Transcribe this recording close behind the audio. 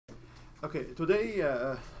Okay, today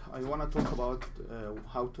I want to talk about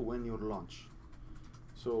how to win your launch.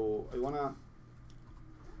 So I want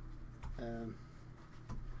to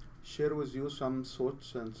share with you some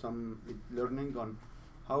thoughts and some learning on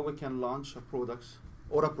how we can launch a product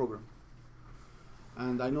or a program.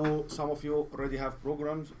 And I know some of you already have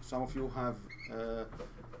programs, some of you have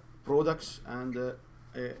products, and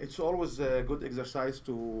it's always a good exercise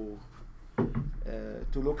to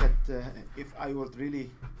look at if I would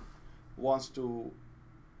really wants to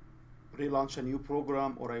relaunch a new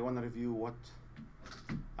program, or I want to review what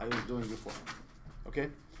I was doing before. Okay,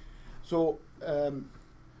 so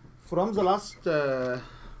from the last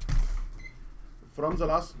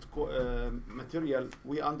material,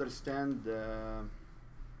 we understand there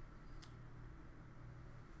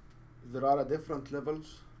are different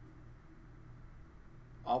levels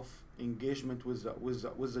of engagement with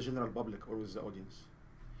the general public or with the audience.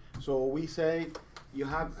 So we say you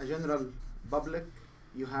have a general public,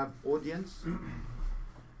 you have audience,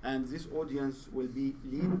 and this audience will be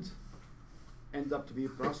lead, end up to be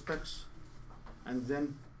prospects, and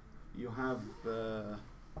then you have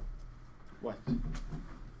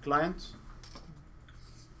clients,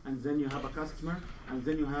 and then you have a customer, and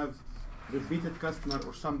then you have repeated customer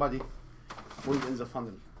or somebody who is in the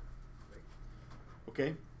funnel.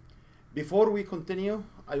 Okay? Before we continue,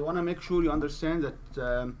 I want to make sure you understand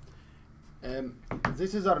that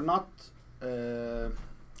these are not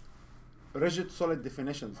rigid, solid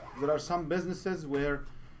definitions. There are some businesses where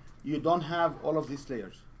you don't have all of these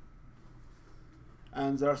layers.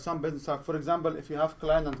 And there are some businesses, for example, if you have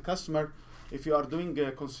client and customer, if you are doing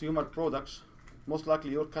consumer products, most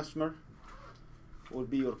likely your customer will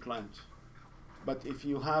be your client. But if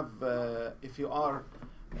you have, if you are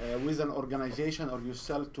with an organization or you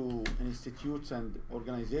sell to institutes and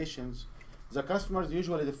organizations, the customers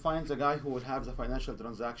usually define the guy who will have the financial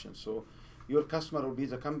transaction. So your customer will be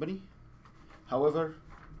the company. However,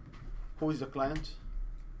 who is the client?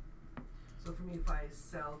 So for me, if I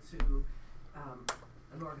sell to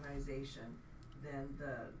an organization, then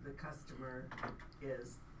the customer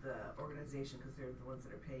is the organization because they're the ones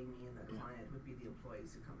that are paying me, and the client would be the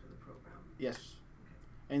employees who come to the program. Yes.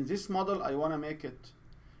 Okay. In this model, I want to make it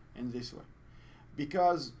in this way.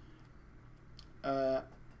 Because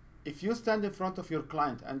if you stand in front of your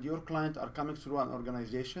client and your client are coming through an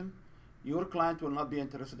organization, your client will not be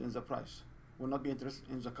interested in the price, will not be interested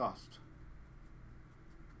in the cost.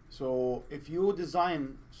 So if you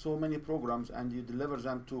design so many programs and you deliver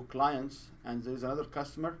them to clients and there is another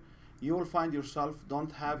customer, you will find yourself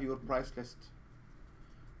don't have your price list.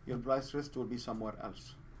 Your price list will be somewhere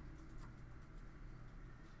else.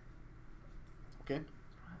 Okay?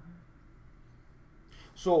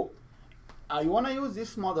 So I want to use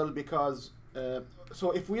this model because,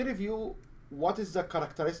 so if we review what is the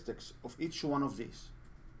characteristics of each one of these.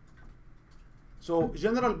 So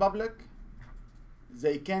general public,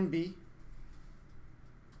 they can be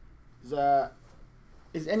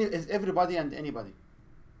is everybody and anybody.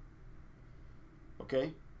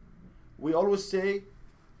 Okay? We always say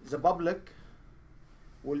the public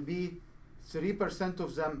will be 3%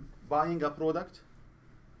 of them buying a product,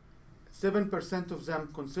 7% of them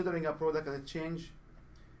considering a product as a change,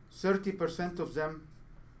 30% of them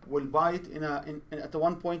will buy it at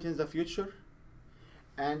one point in the future,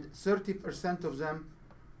 and 30% of them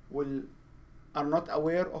are not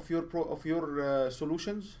aware of your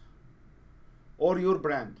solutions or your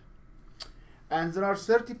brand. And there are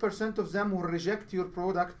 30% of them who reject your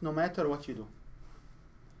product no matter what you do.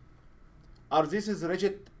 Are this is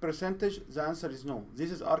rigid percentage? The answer is no.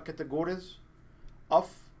 This is our categories of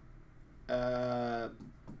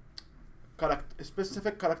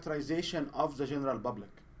specific characterization of the general public.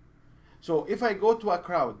 So if I go to a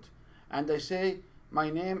crowd and I say, my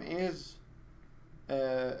name is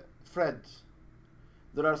Fred,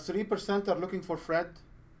 there are 3% are looking for Fred.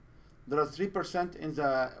 There are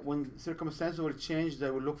 3% when circumstances will change, they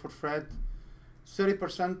will look for Fred.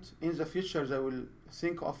 30% in the future, they will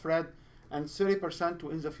think of Fred. And 30%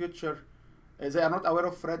 in the future, they are not aware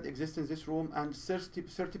of Fred exists in this room. And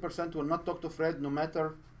 30% will not talk to Fred no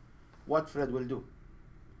matter what Fred will do.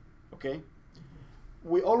 Okay?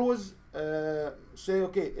 We always say,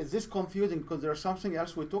 okay, is this confusing? Because there's something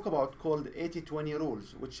else we talk about called 80-20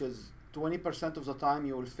 rules, which is 20% of the time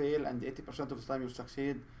you will fail and 80% of the time you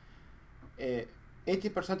succeed.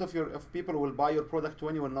 80% of people will buy your product,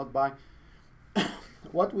 20 will not buy.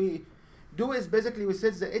 What we do is basically we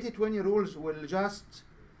said the 80-20 rules will just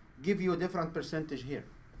give you a different percentage here.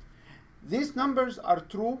 These numbers are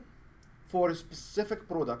true for a specific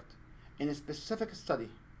product in a specific study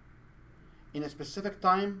in a specific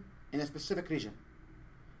time in a specific region.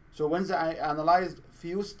 So So when I analyzed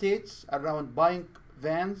few states around buying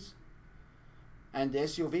vans and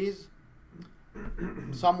SUVs,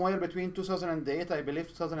 somewhere between 2008, I believe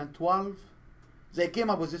 2012, they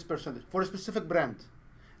came up with this percentage for a specific brand.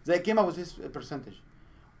 They came up with this percentage.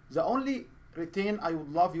 The only retain I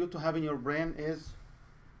would love you to have in your brain is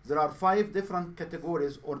there are 5 different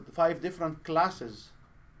categories or 5 different classes,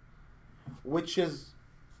 which is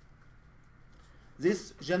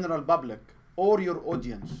this general public or your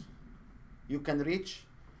audience you can reach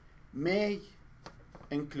may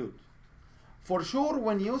include. For sure,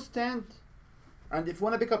 when you stand, and if you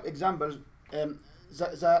want to pick up examples,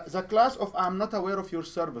 the class of I'm not aware of your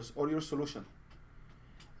service or your solution.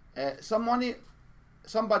 Somebody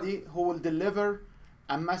who will deliver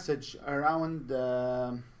a message around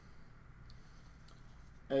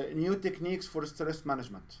new techniques for stress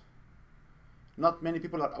management. Not many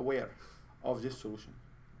people are aware of this solution.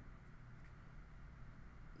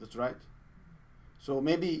 That's right. So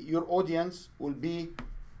maybe your audience will be,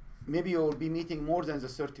 maybe you will be meeting more than the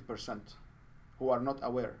 30% who are not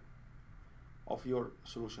aware of your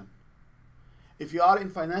solution. If you are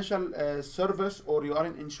in financial service or you are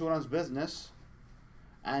in insurance business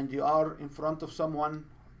and you are in front of someone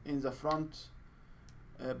in the front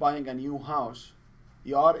buying a new house,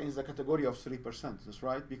 you are in the category of 3%, that's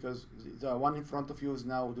right, because the one in front of you is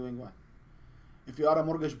now doing what? If you are a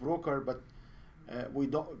mortgage broker, but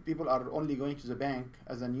people are only going to the bank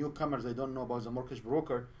as a newcomer, they don't know about the mortgage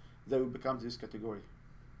broker, they will become this category.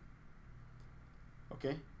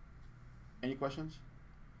 Okay? Any questions?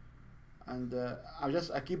 And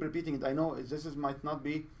I keep repeating it. I know this might not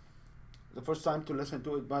be the first time to listen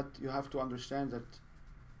to it, but you have to understand that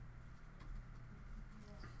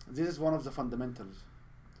this is one of the fundamentals.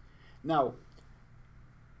 Now,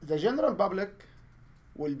 the general public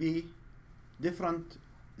will be different.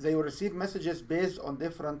 They will receive messages based on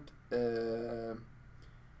different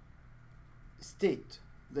state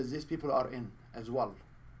that these people are in as well.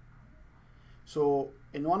 So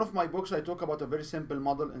in one of my books, I talk about a very simple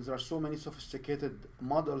model, and there are so many sophisticated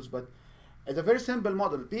models, but it's a very simple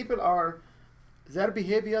model. Their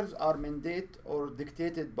behaviors are mandated or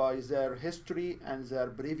dictated by their history and their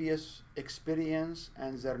previous experience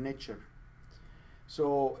and their nature.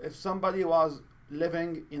 So if somebody was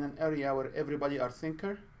living in an area where everybody are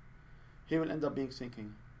thinker, he will end up being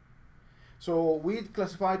thinking. So we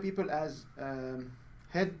classify people as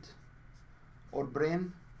head or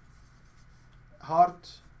brain,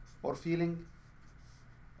 heart or feeling,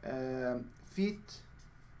 feet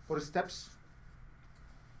or steps,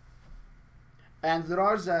 and there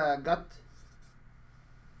are the gut.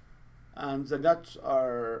 And the guts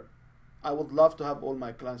are, I would love to have all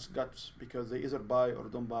my clients guts because they either buy or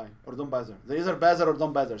don't buy or don't bother. They either bother or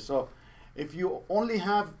don't bother. So if you only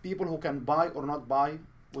have people who can buy or not buy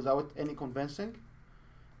without any convincing,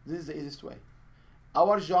 this is the easiest way.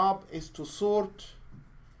 Our job is to sort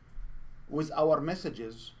with our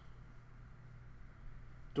messages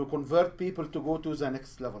to convert people to go to the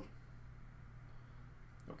next level.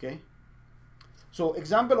 Okay? So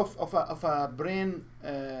example of a brain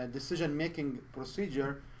decision-making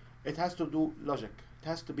procedure, it has to do logic. It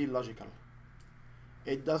has to be logical.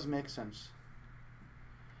 It does make sense.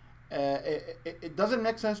 It doesn't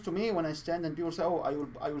make sense to me when I stand and people say, oh,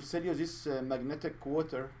 I will sell you this magnetic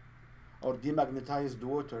water or demagnetized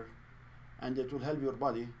water and it will help your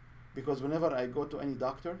body. Because whenever I go to any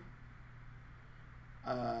doctor,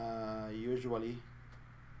 usually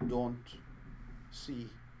don't see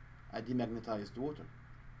a demagnetized water.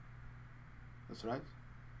 That's right.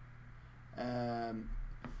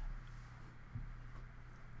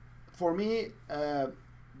 For me,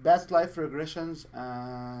 past life regressions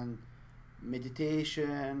and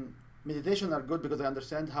meditation are good because I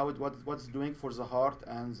understand what it's doing for the heart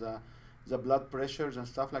and the blood pressures and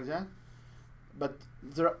stuff like that. But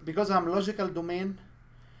because I'm logical domain,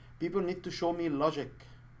 people need to show me logic.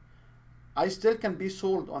 I still can be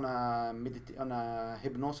sold on a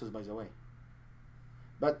hypnosis, by the way.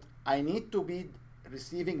 But I need to be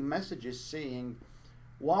receiving messages saying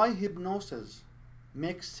why hypnosis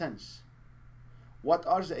makes sense. What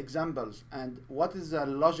are the examples and what is the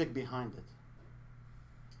logic behind it?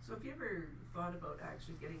 So have you ever thought about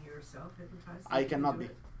actually getting yourself hypnotized? I cannot be.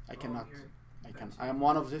 I cannot. I am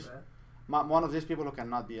one of these people who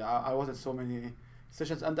cannot be. I was in so many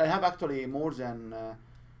sessions, and I have actually more than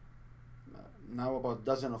now about a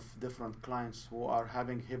dozen of different clients who are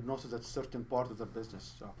having hypnosis at certain part of the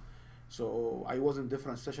business. So I was in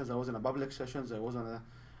different sessions. I was in a public sessions. I was on a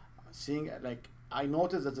seeing, like, I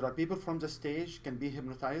noticed that there are people from the stage can be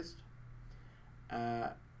hypnotized,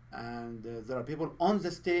 and there are people on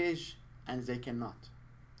the stage and they cannot.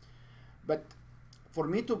 But for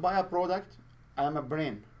me to buy a product, I am a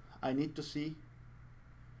brain. I need to see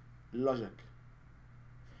logic.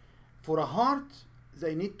 For a heart,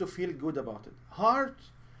 they need to feel good about it. Heart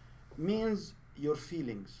means your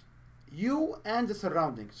feelings, you and the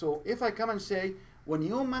surroundings. So if I come and say, when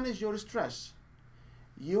you manage your stress,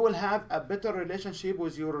 you will have a better relationship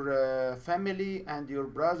with your family and your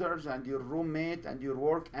brothers and your roommate and your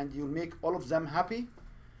work, and you'll make all of them happy.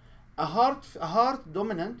 A heart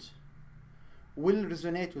dominant will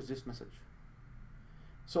resonate with this message.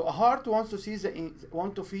 So a heart wants to see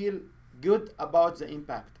want to feel good about the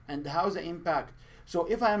impact and how the impact. So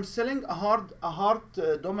if I am selling a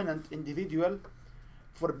heart dominant individual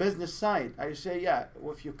for business side, I say, yeah,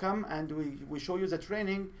 if you come and we show you the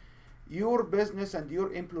training, your business and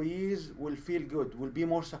your employees will feel good, will be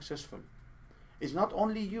more successful. It's not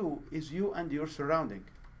only you, it's you and your surrounding.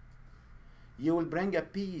 You will bring a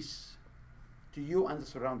peace to you and the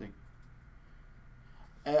surrounding.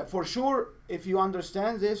 For sure, if you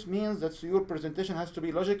understand this, means that your presentation has to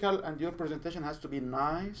be logical and your presentation has to be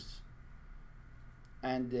nice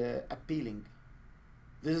and appealing.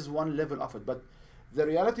 This is one level of it. But the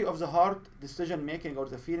reality of the heart decision making or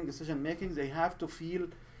the feeling decision making, they have to feel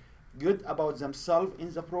good about themselves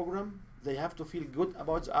in the program. They have to feel good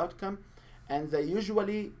about the outcome, and they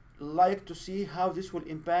usually like to see how this will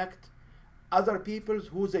impact other people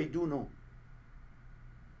who they do know.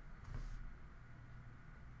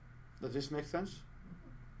 Does this make sense?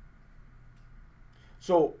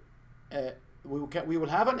 So we will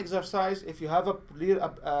have an exercise. If you have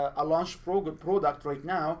a launch product right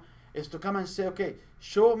now, is to come and say, okay,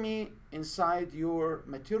 show me inside your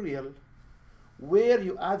material where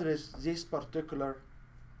you address these particular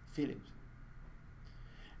feelings.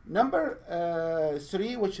 Number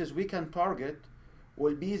 3, which is we can target,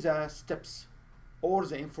 will be the steps or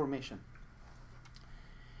the information.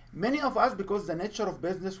 Many of us, because the nature of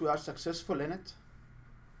business, we are successful in it.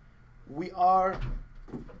 We are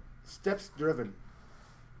steps driven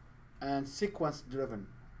and sequence driven.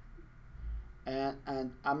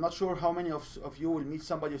 And I'm not sure how many of you will meet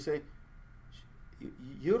somebody who say,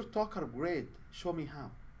 your talk are great, show me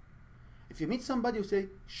how. If you meet somebody who say,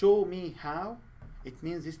 show me how, it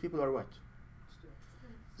means these people are what?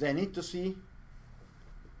 They need to see.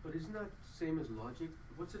 But isn't that same as logic?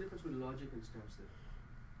 What's the difference between logic and steps then?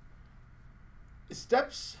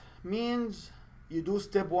 Steps means you do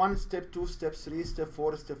step 1, step 2, step 3, step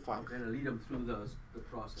 4, step 5. Okay, and lead them through the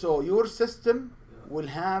process. So your system will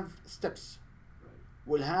have steps. Right.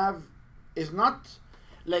 Will have, is not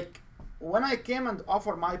like when I came and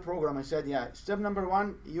offered my program, I said, yeah, step number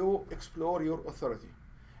 1, you explore your authority.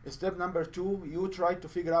 Step number 2, you try to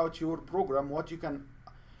figure out your program, what you can,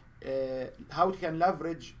 how you can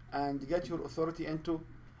leverage and get your authority into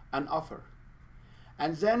an offer.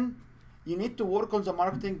 And then you need to work on the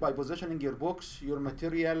marketing by positioning your books, your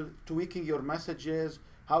material, tweaking your messages,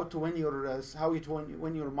 how to win your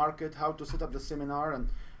win your market, how to set up the seminar, and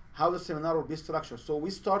how the seminar will be structured. So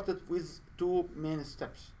we started with 2 main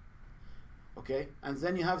steps, okay, and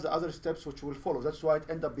then you have the other steps which will follow. That's why it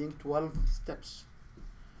ended up being 12 steps,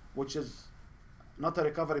 which is not a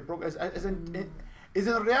recovery program. Is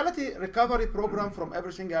in reality recovery program from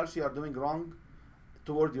everything else you are doing wrong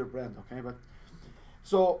toward your brand, okay? But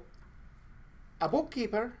so a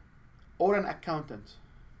bookkeeper or an accountant.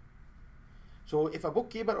 So if a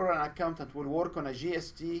bookkeeper or an accountant will work on a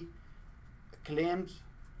GST claims,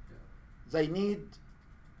 they need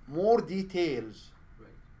more details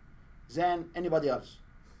than anybody else.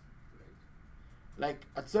 Like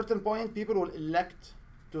at certain point, people will elect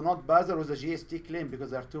to not bother with a GST claim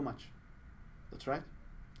because they are too much. That's right.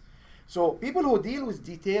 So people who deal with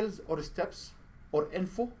details or steps or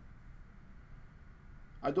info,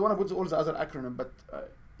 I don't want to put all the other acronym, but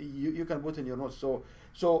you can put in your notes.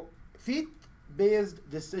 So feet-based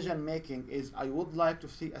decision making is, I would like to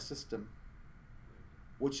see a system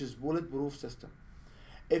which is bulletproof system.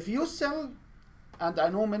 If you sell, and I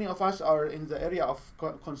know many of us are in the area of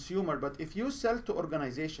consumer, but if you sell to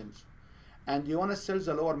organizations and you want to sell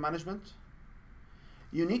the lower management,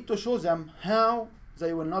 you need to show them how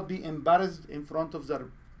they will not be embarrassed in front of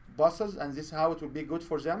their bosses, and this is how it will be good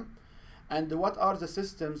for them. And what are the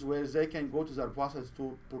systems where they can go to their bosses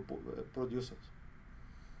to produce it?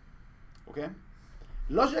 Okay?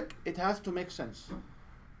 Logic, it has to make sense.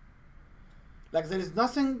 Like there is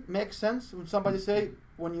nothing makes sense when somebody say,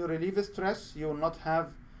 when you relieve stress, you will not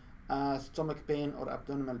have stomach pain or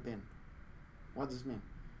abdominal pain. What does this mean?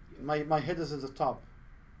 My head is at the top.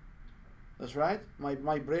 That's right.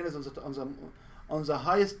 My brain is on the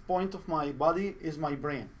highest point of my body is my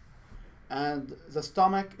brain. And the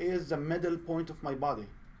stomach is the middle point of my body.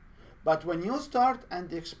 But when you start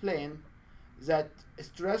and explain that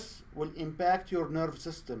stress will impact your nerve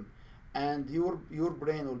system and your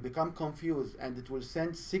brain will become confused and it will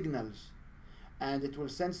send signals, and it will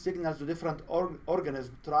send signals to different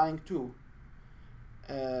organisms trying to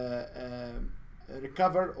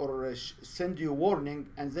recover or send you warning,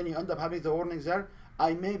 and then you end up having the warning there,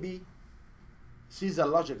 I maybe see the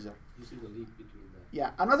logic there. You see the link between that.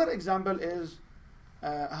 Yeah. Another example is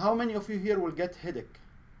how many of you here will get headache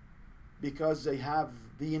because they have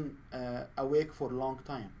been awake for a long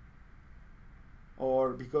time,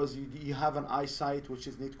 or because you have an eyesight which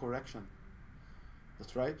is need correction.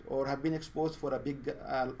 That's right. Or have been exposed for a big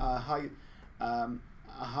high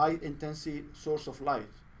intensity source of light.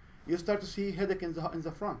 You start to see headache in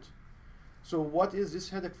the front. So what is this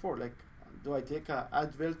headache for? Like, do I take a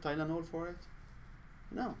Advil, Tylenol for it?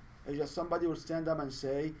 No. It's just somebody will stand up and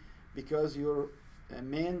say, because your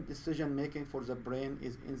main decision making for the brain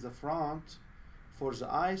is in the front for the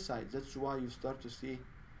eyesight, that's why you start to see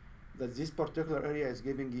that this particular area is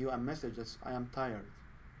giving you a message that I am tired.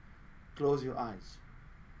 Close your eyes.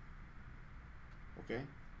 Okay?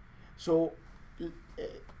 So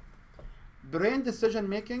brain decision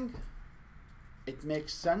making, it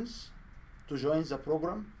makes sense to join the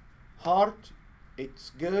program. Heart,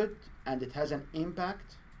 it's good and it has an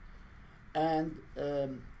impact. And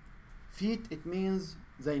feet, it means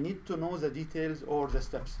they need to know the details or the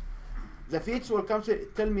steps. The feet will come say,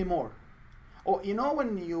 tell me more. Or you know,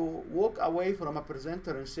 when you walk away from a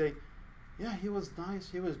presenter and say, yeah, he was nice,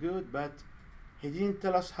 he was good, but he didn't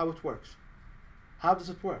tell us how it works. How does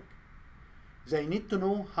it work? They need to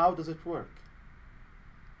know how does it work.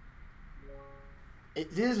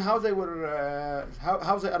 This is how they were,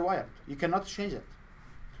 how they are wired. You cannot change it.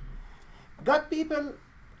 Got people,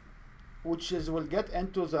 which is will get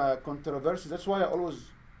into the controversy. That's why I always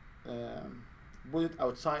put it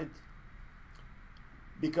outside.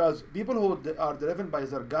 Because people who are driven by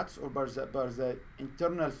their guts or by the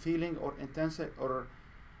internal feeling or intensity, or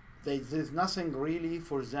there's nothing really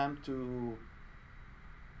for them to,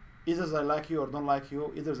 either they like you or don't like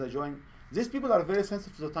you, either they join. These people are very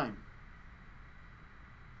sensitive to the time.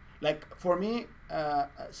 Like for me,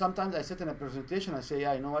 sometimes I sit in a presentation, I say,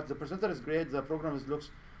 yeah, you know what, the presenter is great, the program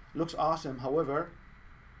looks awesome. However,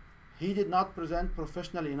 he did not present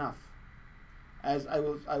professionally enough, as I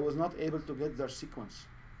was not able to get their sequence.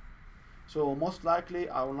 So most likely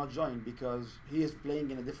I will not join because he is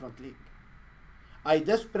playing in a different league. I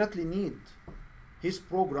desperately need his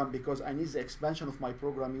program because I need the expansion of my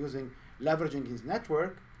program leveraging his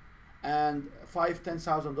network, and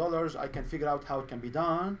 $5,000-$10,000 I can figure out how it can be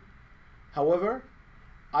done. However,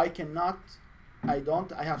 I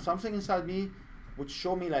have something inside me which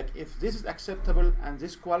show me, like, if this is acceptable and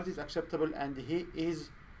this quality is acceptable and he is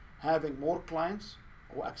having more clients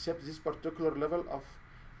who accept this particular level of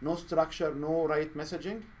no structure, no right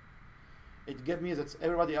messaging, it gives me that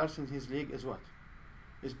everybody else in his league is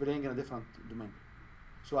playing in a different domain.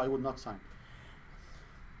 So I would not sign.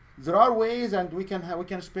 There are ways, and we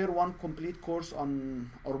can spare one complete course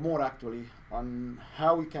on, or more actually, on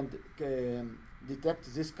how we can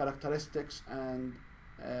detect these characteristics, and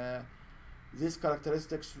these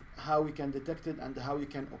characteristics, how we can detect it and how you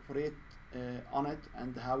can operate on it,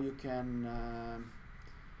 and how you can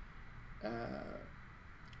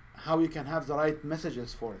have the right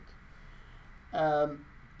messages for it.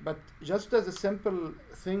 But just as a simple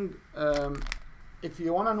thing, if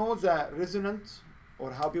you want to know the resonance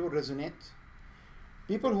or how people resonate,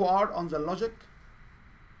 people who are on the logic,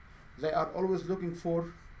 they are always looking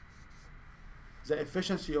for the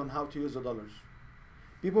efficiency on how to use the dollars.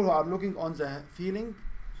 People who are looking on the feeling.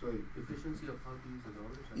 Sorry, efficiency of how to use the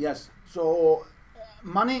dollars? Yes. So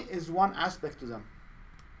money is one aspect to them.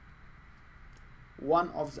 One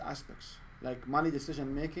of the aspects. Like money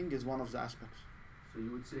decision making is one of the aspects. So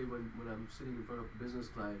you would say when I'm sitting in front of business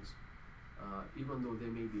clients, even though they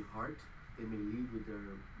may be heart, they may lead with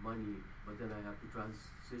their money, but then I have to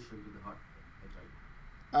transition to the heart.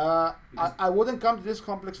 I wouldn't come to this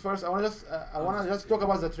complex first. I want to just talk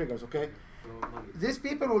about the triggers, okay? These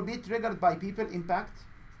people will be triggered by people impact.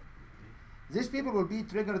 These people will be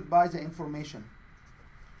triggered by the information,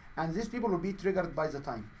 and these people will be triggered by the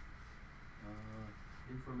time.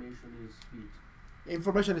 Information is feet.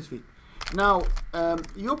 Information is feet. Now,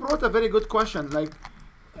 you brought a very good question. Like,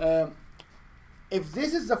 if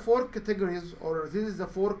this is the 4 categories, or this is the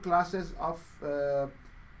 4 classes of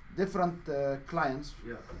different clients,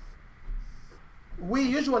 yeah, we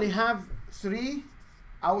usually have 3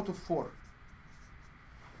 out of 4,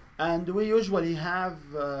 and we usually have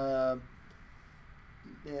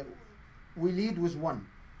we lead with 1.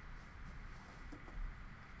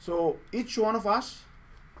 So each one of us,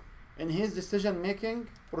 in his decision-making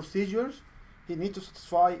procedures, he needs to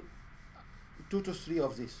satisfy 2 to 3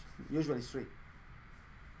 of these, usually 3.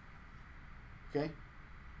 Okay?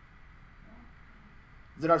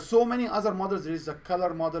 There are so many other models. There is the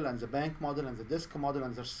color model and the bank model and the disk model,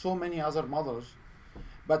 and there's so many other models.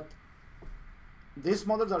 But these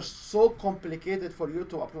models are so complicated for you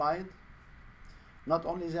to apply it. Not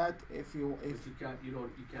only that, if you can't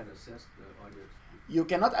assess the audience. You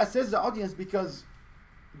cannot assess the audience because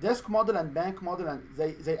desk model and bank model, and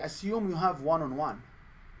they assume you have one-on-one.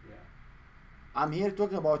 Yeah. I'm here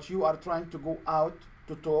talking about you are trying to go out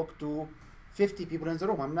to talk to 50 people in the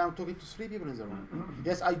room. I'm now talking to 3 people in the room.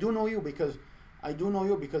 Yes, I do know you because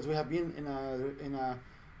we have been in a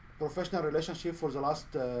professional relationship for the last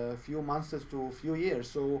few months to few years.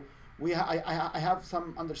 So I have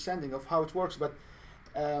some understanding of how it works. But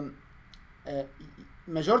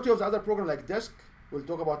majority of the other programs like Desk will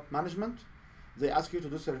talk about management. They ask you to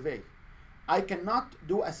do survey. I cannot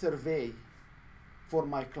do a survey for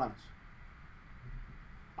my clients.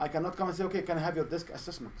 I cannot come and say, okay, can I have your desk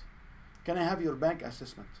assessment? Can I have your bank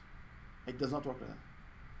assessment? It does not work like that.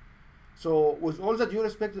 So with all the due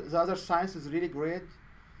respect, the other science is really great.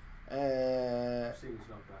 Saying it's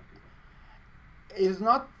not practical. It's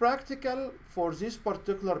not practical for this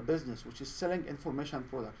particular business, which is selling information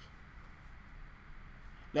products.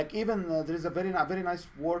 Like even there is a very nice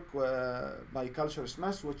work by Culture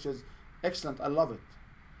Smith, which is excellent. I love it.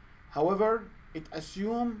 However, it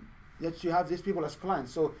assumes that you have these people as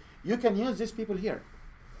clients. So you can use these people here.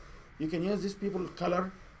 You can use these people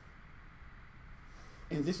color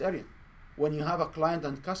in this area. When you have a client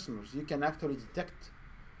and customers, you can actually detect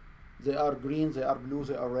they are green, they are blue,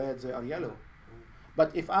 they are red, they are yellow.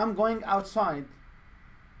 But if I'm going outside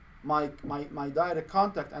my direct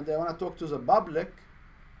contact and I want to talk to the public,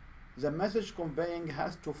 the message conveying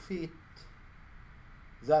has to fit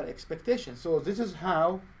their expectation. So this is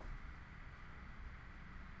how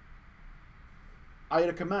I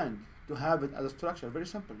recommend to have it as a structure. Very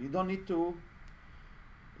simple. You don't need to,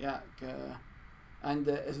 and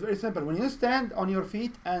it's very simple. When you stand on your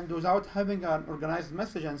feet and without having an organized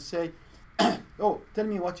message and say, oh, tell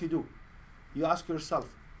me what you do. You ask yourself,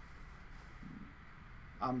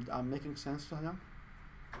 I'm making sense to them?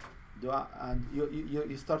 And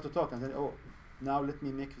you start to talk and then, oh, now let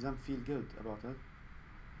me make them feel good about it.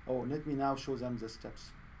 Oh, let me now show them the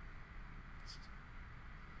steps.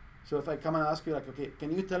 So if I come and ask you like, okay,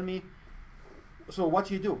 can you tell me, so what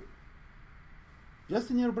you do? Just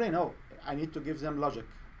in your brain, oh, I need to give them logic.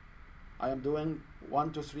 I am doing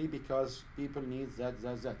 1, 2, 3 because people need that.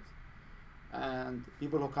 And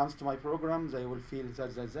people who comes to my program, they will feel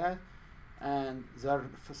that. And their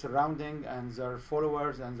surrounding and their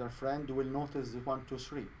followers and their friend will notice the 1, 2,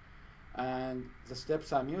 3. And the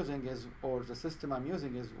steps I'm using is, or the system I'm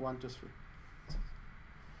using is 1, 2, 3.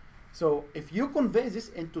 So if you convey this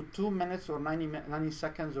into 2 minutes or 90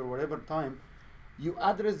 seconds or whatever time, you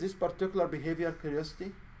address this particular behavior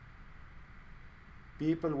curiosity,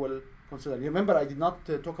 people will consider. Remember, I did not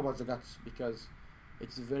talk about the guts because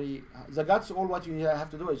it's very, the guts, all what you have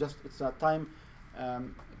to do is just, it's a time,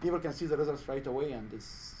 people can see the results right away and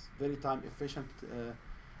it's very time efficient.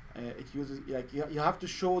 It uses, like you have to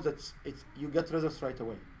show that you get results right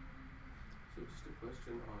away. So just a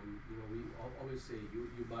question on, we always say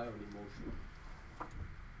you buy on emotion.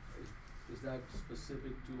 Is that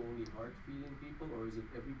specific to only heart-feeling people, or is it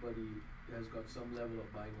everybody has got some level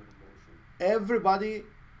of buying on emotion? Everybody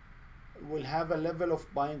will have a level of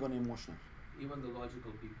buying on emotion. Even the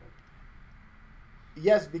logical people?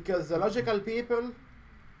 Yes, because the logical people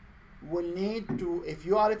will need to, if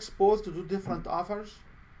you are exposed to do different offers,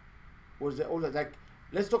 with the older, like,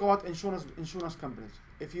 let's talk about insurance companies.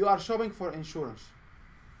 If you are shopping for insurance,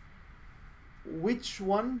 which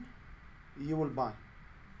one you will buy?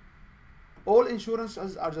 All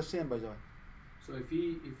insurances are the same, by the way. So if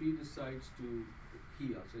he decides to,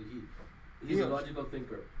 I'll say he's a logical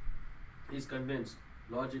thinker. He's convinced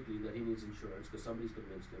logically that he needs insurance because somebody's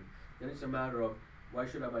convinced him. Then it's a matter of, why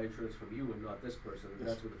should I buy insurance from you and not this person? And Yes.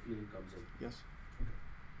 that's where the feeling comes in. Yes.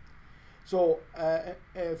 So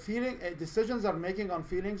decisions are making on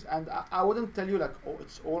feelings, and I wouldn't tell you like, oh,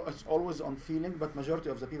 it's always on feeling, but majority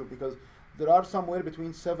of the people, because there are somewhere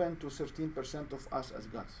between 7 to 13% of us as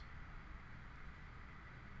guts.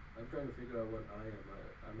 I'm trying to figure out what I am.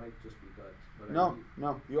 I might just be gut. But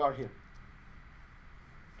No, you are here.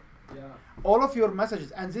 Yeah. All of your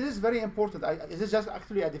messages, and this is very important. This is just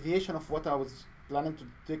actually a deviation of what I was planning to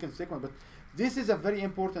take in sequence, but this is a very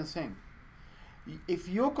important thing. If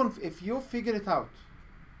you figure it out,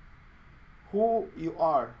 who you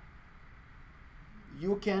are,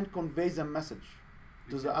 you can convey the message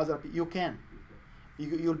to the other people. You can.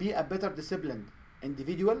 You'll be a better disciplined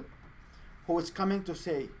individual who is coming to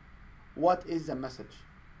say, what is the message?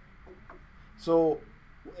 So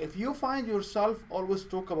if you find yourself always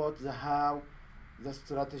talk about the how, the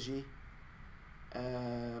strategy,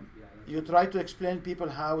 you try to explain people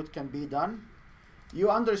how it can be done, you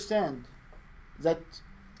understand that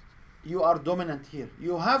you are dominant here.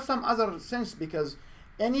 You have some other sense, because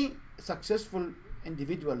any successful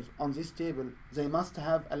individuals on this table, they must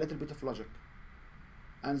have a little bit of logic,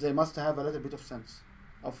 and they must have a little bit of sense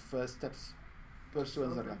of steps pursuing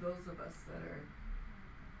So their for life. those of us that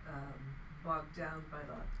are bogged down by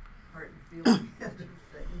the heart and feeling end of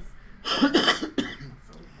things,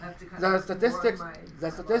 so I have to kind The of statistics, warm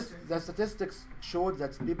the statistics showed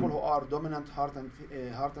that people who are dominant heart and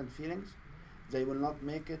feelings, they will not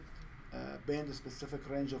make it beyond a specific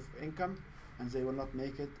range of income, and they will not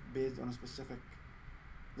make it based on a specific.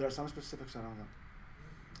 There are some specifics around them.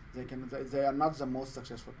 They are not the most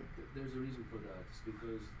successful people. There's a reason for that. It's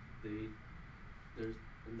because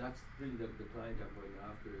and that's really the client I'm going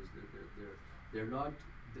after, is that they're not.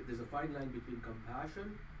 There's a fine line between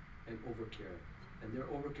compassion and overcare, and their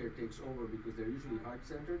overcare takes over because they're usually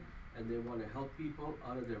heart-centered and they want to help people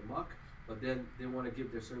out of their muck, but then they want to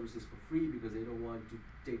give their services for free because they don't want to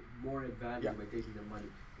take more advantage by taking their money.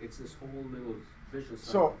 It's this whole little vicious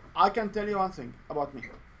cycle. So I can tell you one thing about me.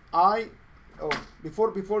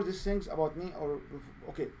 Before these things about me,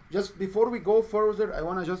 just before we go further, I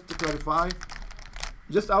want to just to clarify,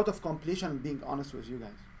 just out of completion, being honest with you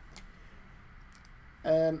guys.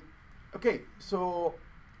 So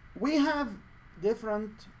we have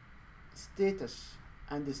different status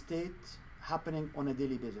and the state happening on a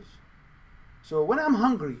daily basis. So when I'm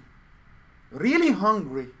hungry, really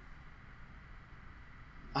hungry,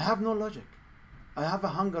 I have no logic. I have a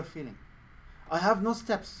hunger feeling. I have no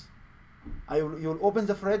steps. You'll open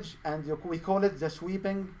the fridge and we call it the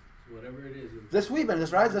sweeping. Whatever it is. The sweeping,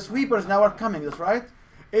 that's right. The sweepers now are coming, that's right.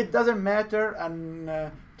 It doesn't matter,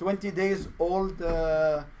 and 20 days old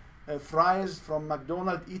fries from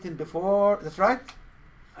McDonald's eaten before, that's right.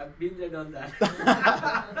 I've been there, done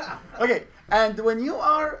that. Okay, and when you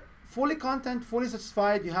are fully content, fully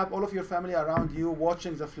satisfied, you have all of your family around you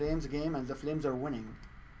watching the Flames game and the Flames are winning.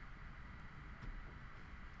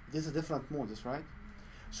 This is a different mood, that's right.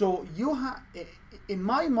 So you have, in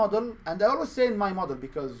my model, and I always say in my model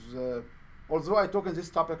because although I talk in these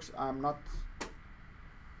topics, I'm not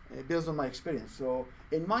based on my experience. So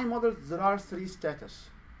in my model, there are three status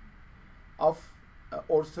of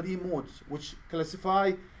or three modes which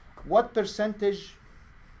classify what percentage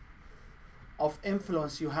of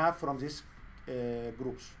influence you have from these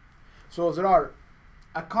groups. So there are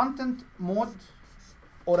a content mode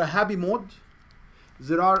or a happy mode,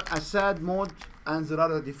 there are a sad mode, and there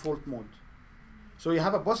are a default mode. So you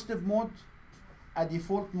have a positive mode, a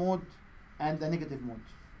default mode, and a negative mode.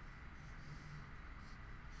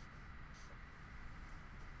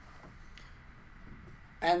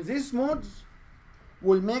 And these modes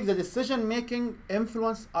will make the decision-making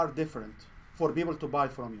influence are different for people to buy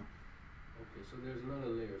from you. Okay, so there's another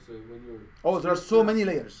layer. So when you're There are so many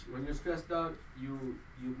layers. When you're stressed out, you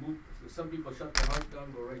move. Some people shut their heart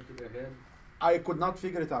down, go right to their head. I could not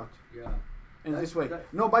figure it out Yeah. in this way.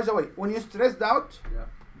 No, by the way, when you're stressed out, Yeah.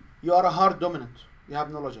 you are a heart dominant. You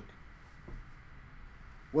have no logic.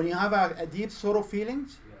 When you have a deep sorrow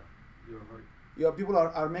feelings, Yeah. Your heart. your people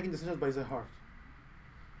are making decisions by their heart.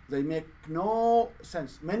 They make no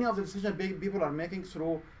sense. Many of the decisions people are making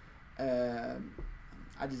through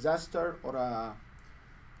a disaster or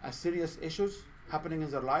a serious issues happening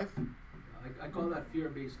in their life. I call that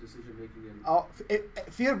fear-based decision making. And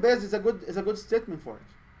Fear-based is a good statement for it.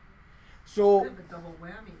 I So have a double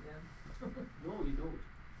whammy then. no, you don't.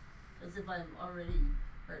 As if I'm already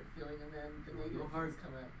hurt feeling and then the Your negative heart- things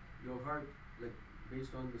come out. Your heart, like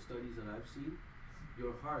based on the studies that I've seen,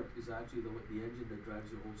 your heart is actually the engine that drives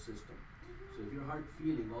your whole system. So if your heart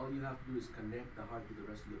feeling, all you have to do is connect the heart to the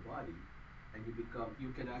rest of your body, and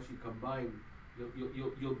you can actually combine.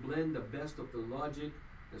 You'll blend the best of the logic,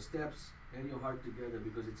 the steps, and your heart together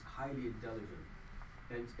because it's highly intelligent.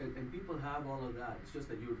 And people have all of that. It's just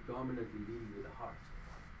that you're dominantly leading with the heart.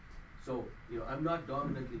 So I'm not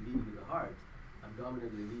dominantly leading with the heart. I'm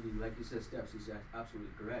dominantly leading, like you said, steps. He's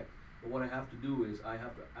absolutely correct. But what I have to do is I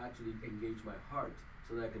have to actually engage my heart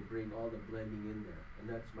so that I can bring all the blending in there, and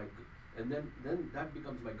that's and then that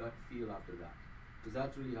becomes my gut feel after that, because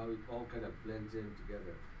that's really how it all kind of blends in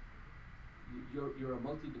together. You're a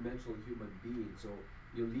multi-dimensional human being, so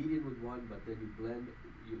you lead in with one, but then you blend.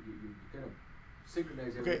 You kind of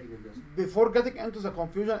synchronize Okay, everything in this. before getting into the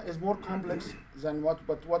confusion is more complex than what,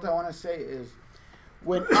 but what I want to say is,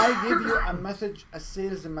 when I give you a message, a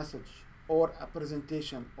sales message, or a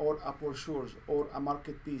presentation, or a brochures, or a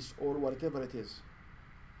market piece, or whatever it is,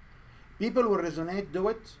 people will resonate, do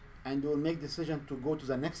it, and will make decision to go to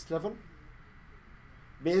the next level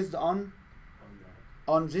based on On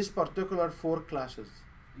that. on this particular 4 classes.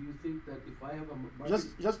 Do you think that if I have a market,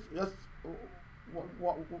 Just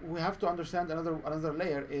we have to understand another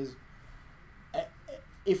layer is,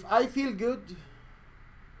 if I feel good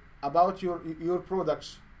about your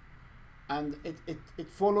products and it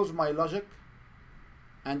follows my logic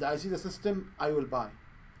and I see the system, I will buy.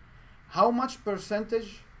 How much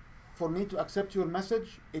percentage for me to accept your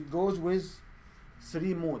message? It goes with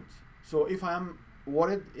 3 modes. So if I am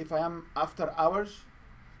worried, if I am after hours,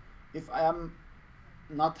 if I am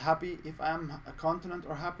not happy, if I am continent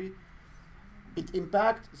or happy, it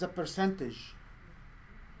impacts the percentage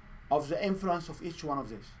of the influence of each one of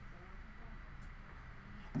these.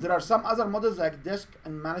 There are some other models like desk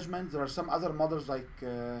and management. There are some other models like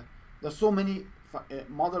there's so many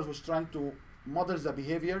models which trying to model the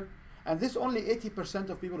behavior, and this only 80%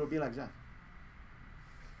 of people will be like that.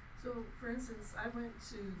 So, for instance, I went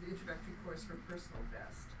to the introductory course for Personal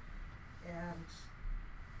Best, and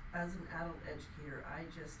as an adult educator, I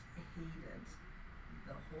just hated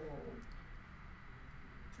the whole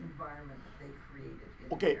environment that they created in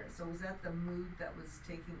Okay. there. So was that the mood that was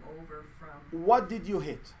taking over from? What did you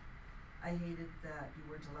hate? I hated that you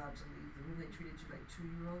weren't allowed to leave the room. They treated you like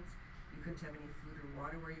 2-year-olds. You couldn't have any food or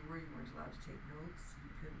water where you were. You weren't allowed to take notes.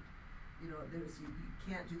 You couldn't, there was you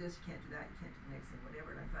can't do this, you can't do that, you can't do the next thing,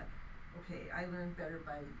 whatever. And I thought, okay, I learned better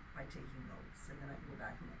by taking notes, and then I can go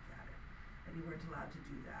back and look at it. And you weren't allowed to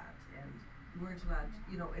do that, and you weren't allowed to,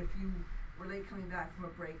 if you were late coming back from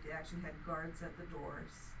a break, they actually had guards at the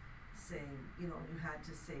doors saying, you had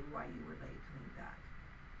to say why you were late coming back.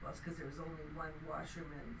 Well, it's because there was only 1 washroom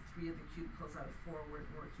and 3 of the cubicles out of 4 weren't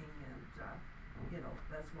working, and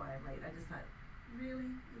that's why I'm late. I just thought, really,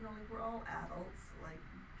 we're all adults,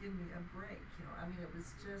 give me a break, it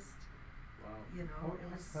was just, wow. it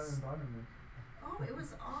was. That environment. Oh, it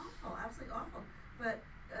was awful, absolutely awful. But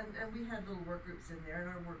and we had little work groups in there, and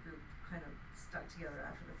our work group kind of stuck together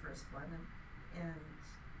after the first one, and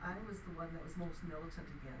I was the one that was most militant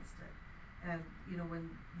against it. And when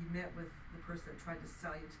you met with the person that tried to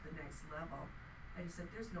sell you to the next level, I just said,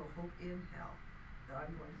 there's no hope in hell that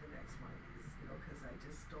I'm going to the next one of these, because I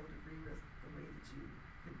just don't agree with the way that you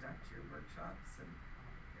conduct your workshops, and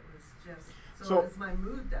it was just so it was my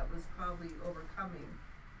mood that was probably overcoming.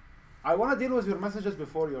 I want to deal with your messages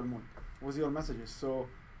before your mood, with your messages. So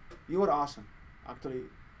you were awesome. Actually,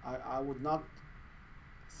 I would not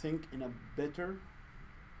think in a better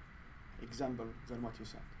example than what you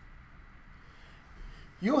said.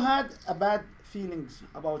 You had a bad feelings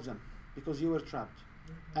about them because you were trapped,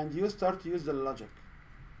 and you start to use the logic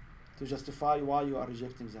to justify why you are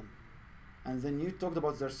rejecting them, and then you talked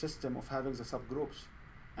about their system of having the subgroups,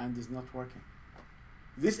 and it's not working.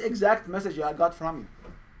 This exact message I got from you,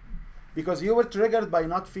 because you were triggered by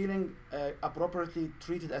not feeling appropriately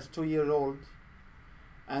treated as 2-year-old,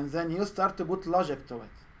 and then you start to put logic to it.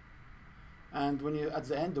 And when you at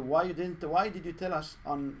the end, why did you tell us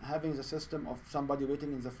on having the system of somebody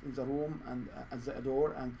waiting in the room and at the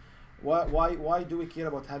door, and why do we care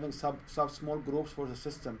about having sub small groups for the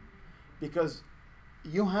system? Because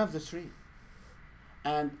you have the 3,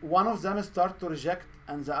 and one of them start to reject,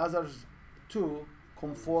 and the others 2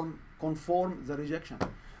 conform the rejection.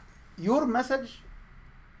 Your message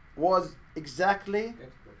was exactly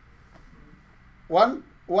 1,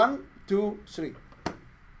 2, 3.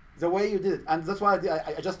 The way you did it, and that's why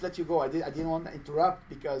I just let you go. I didn't want to interrupt,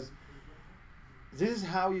 because this is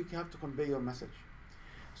how you have to convey your message.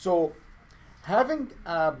 So, having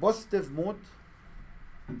a positive mood,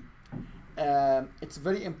 it's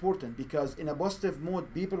very important, because in a positive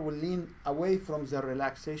mood, people will lean away from their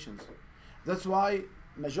relaxations. That's why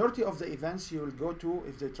majority of the events you will go to,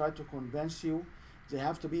 if they try to convince you, they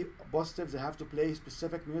have to be positive. They have to play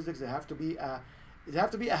specific music. They have to be a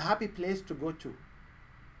happy place to go to.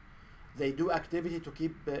 They do activity to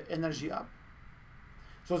keep energy up.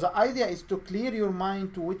 So the idea is to clear your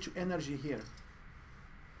mind to which energy here.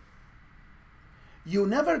 You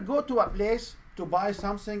never go to a place to buy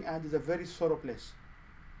something and it's a very sorrow place.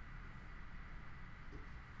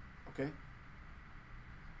 Okay?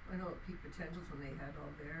 I know at Peak Potentials, when they had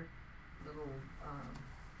all their little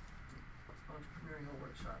entrepreneurial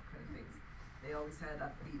workshop kind of things, they always had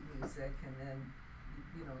upbeat music, and then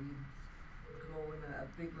you go in a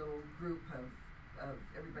big little group of of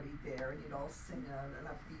everybody there, and you'd all sing an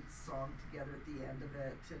upbeat song together at the end of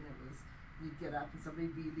it, and it was, you'd get up and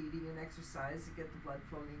somebody'd be leading an exercise to get the blood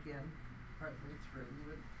flowing again partway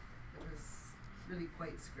through. It was really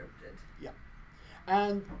quite scripted. Yeah.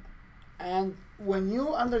 And when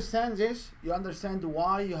you understand this, you understand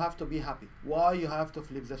why you have to be happy, why you have to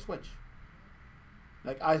flip the switch.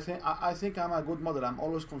 Like I think I'm a good model. I'm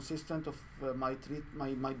always consistent of my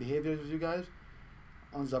behaviors with you guys,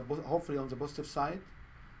 on the hopefully on the positive side,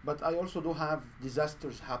 but I also do have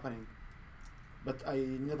disasters happening, but I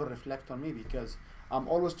never reflect on me because I'm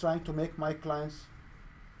always trying to make my clients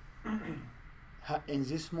in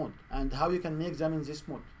this mood. And how you can make them in this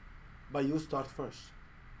mood? By you start first.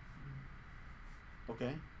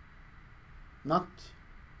 Okay? Not.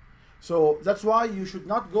 So that's why you should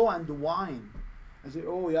not go and whine and say,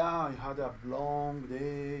 oh yeah, I had a long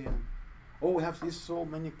day, and oh, we have this so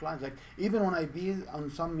many clients. Like even when I be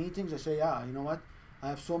on some meetings, I say, yeah, you know what? I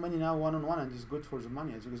have so many now one-on-one, and it's good for the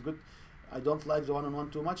money. It's good. I don't like the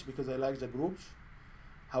one-on-one too much because I like the groups.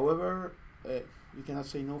 However, you cannot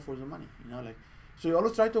say no for the money. You know, like so you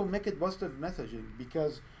always try to make it positive messaging,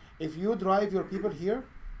 because if you drive your people here,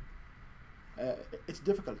 it's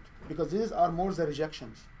difficult because these are more the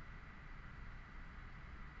rejections.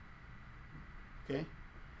 Okay,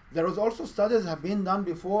 there was also studies have been done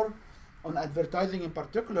before on advertising in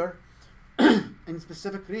particular in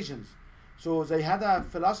specific regions. So they had a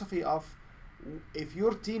philosophy of if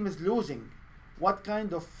your team is losing, what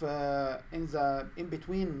kind of in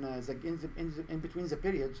between the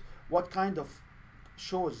periods, what kind of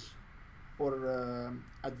shows or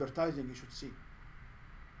advertising you should see.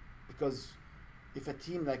 Because if a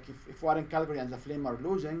team like if we're in Calgary and the Flame are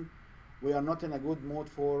losing, we are not in a good mood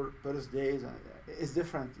for birthdays. It's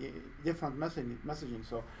different messaging.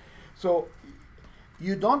 So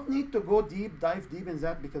you don't need to go dive deep in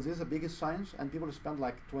that, because this is the biggest science, and people spend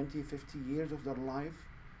like 20, 50 years of their life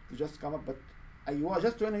to just come up. But you are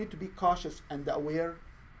just need to be cautious and aware.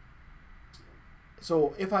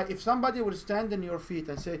 So if somebody will stand in your feet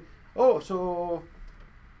and say, oh, so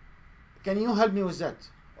can you help me with that?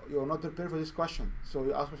 You're not prepared for this question. So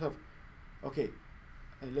you ask yourself, okay,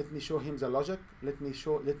 let me show him the logic. Let me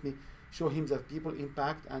show him the people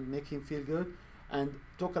impact and make him feel good, and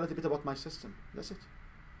talk a little bit about my system. That's it.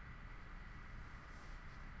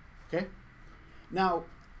 Okay. Now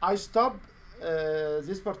I stopped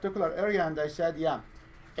this particular area and I said, yeah,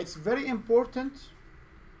 it's very important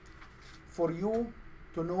for you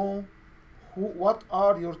to know what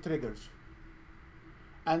are your triggers,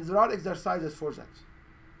 and there are exercises for that.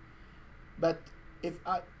 But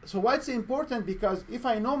so why it's important? Because if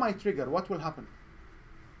I know my trigger, what will happen?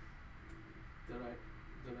 Then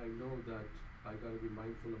I know that I got to be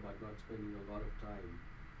mindful about not spending a lot of time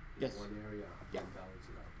in Yes. one area and Yeah. balance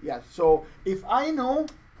it out. Yeah. So if I know,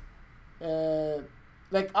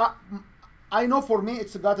 I know for me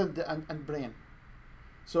it's gut and brain.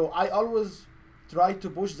 So I always try to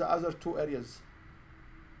push the other two areas,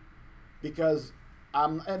 because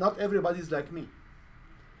not everybody's like me.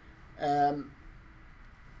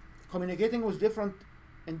 Communicating with different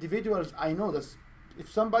individuals, I know this. If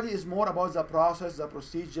somebody is more about the process, the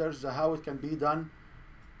procedures, how it can be done,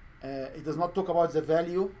 it does not talk about the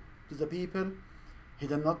value to the people. He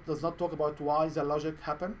does not talk about why the logic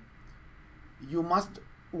happened. You must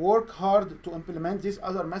work hard to implement these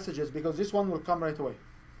other messages, because this one will come right away.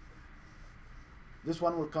 This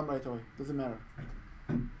one will come right away. Doesn't matter.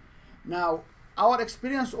 Now, our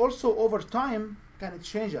experience also over time can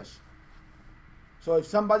change us. So if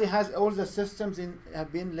somebody has all the systems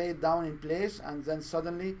have been laid down in place, and then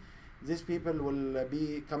suddenly these people will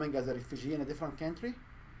be coming as a refugee in a different country,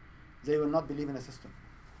 they will not believe in a system.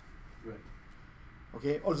 Right.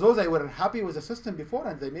 Okay, although they were happy with the system before,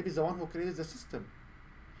 and they may be the one who created the system.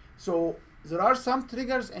 So there are some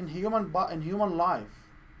triggers in human life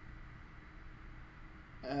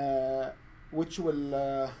which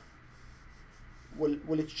will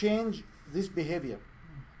change this behavior.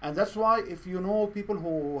 And that's why if you know people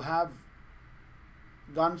who have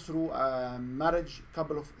gone through a marriage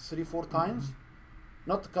 3-4 times,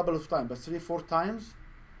 not a couple of times, but 3-4 times,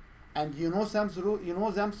 and you know them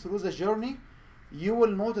through the journey, you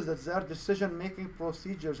will notice that their decision-making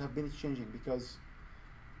procedures have been changing, because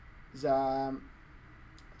the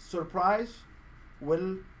surprise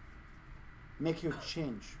will make you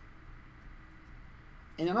change.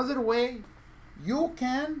 In another way, you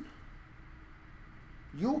can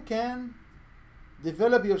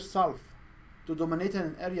develop yourself to dominate in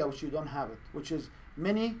an area which you don't have it, which is,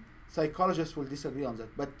 many psychologists will disagree on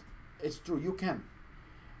that, but it's true, you can.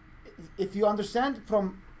 If you understand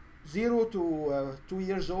from 0 to 2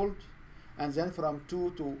 years old, and then from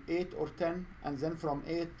 2 to 8 or 10, and then from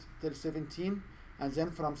 8 till 17, and then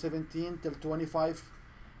from 17 till 25,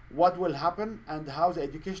 what will happen and how the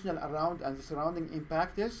educational around and the surrounding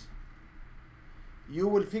impact is, you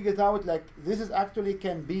will figure it out like this is actually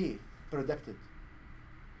can be predicted.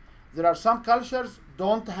 There are some cultures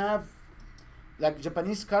don't have, like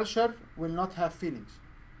Japanese culture will not have feelings,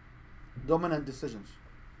 dominant decisions.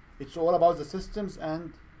 It's all about the systems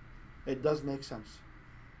and it does make sense.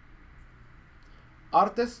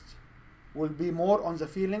 Artists will be more on the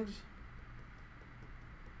feelings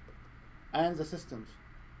and the systems,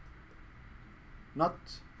 not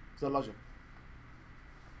the logic.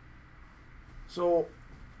 So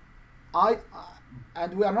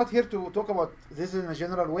and we are not here to talk about this in a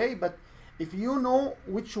general way, but if you know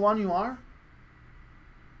which one you are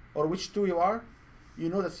or which two you are, you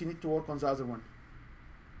know that you need to work on the other one.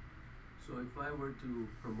 So if I were to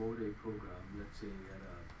promote a program, let's say at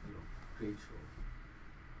a trade show,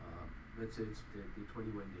 let's say it's the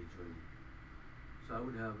 21-day journey. So I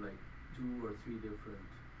would have like 2 or 3 different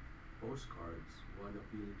postcards, one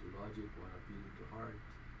appealing to logic, one appealing to heart.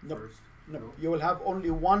 Nope. First. No, No? you will have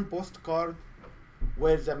only one postcard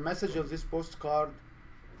where the message of this postcard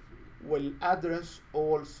will address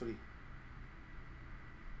all 3.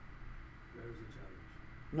 Where's the challenge?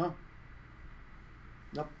 No.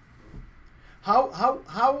 No. How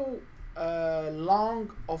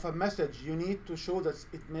long of a message you need to show that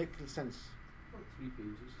it makes sense? About 3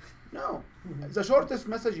 pages. No. The shortest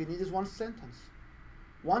message you need is 1 sentence.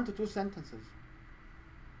 1 to 2 sentences.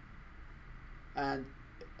 And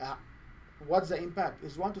what's the impact?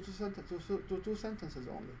 Is 1 to 2 sentences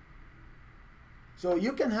only. So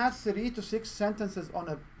you can have 3 to 6 sentences on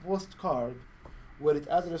a postcard where it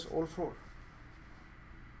addresses all 4.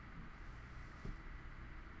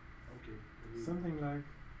 Okay. Something like,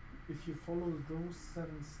 if you follow those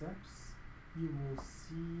 7 steps, you will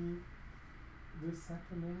see this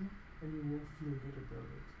happening and you will feel good about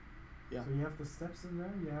it. Yeah. So you have the steps in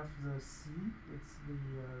there, you have the C, it's the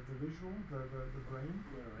visual, the brain,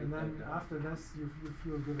 and then after this you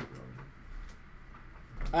feel good about it.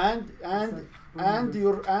 And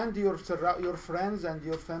your friends and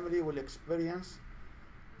your family will experience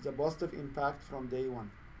the positive impact from day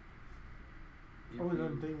 1. If Oh, you-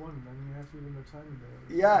 then day 1, then you have even the time there.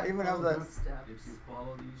 Yeah, even have the Steps. If you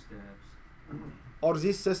follow these steps, or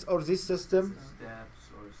this system. steps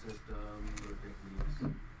or systems or techniques,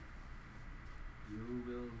 you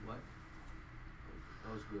will what?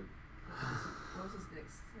 That was good. What was this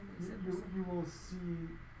next thing you said? You will see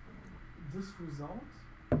this result,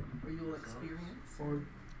 Or you will experience? or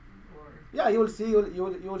Yeah, you will see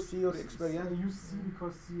you will see your So experience. you see,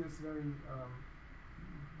 because C is very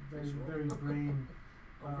Visual. very brain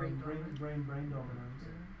Or brain dominant. brain dominant.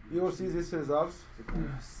 Yeah. You will see these results,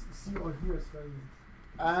 Yes, C or here is very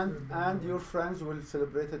and your friends will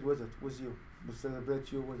celebrate it with you. Will celebrate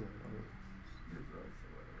you with it. Your growth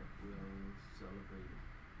or whatever. We'll celebrate it.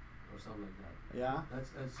 Or something like that. Yeah.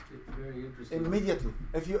 That's very interesting. Immediately.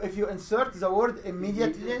 If you insert the word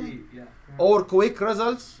immediately Yeah. or quick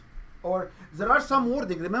results, or there are some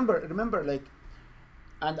wording. Remember, like,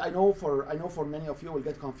 and I know for many of you will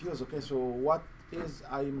get confused. Okay, so what is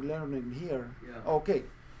I'm learning here? Yeah. Okay,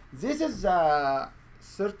 this is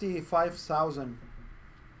 35,000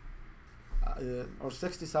 or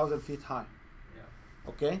 60,000 feet high.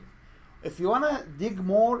 Yeah. Okay, if you wanna dig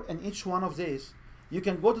more in each one of these, you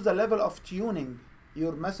can go to the level of tuning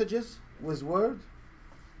your messages with word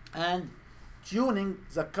and tuning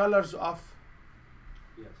the colors of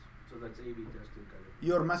Yes. So that's A/B testing kind of.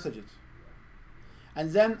 your messages. Yeah.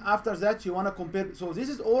 And then after that you want to compare. So this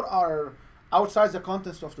is all our outside the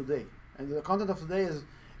context of today. And the content of today is,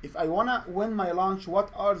 if I want to win my launch, what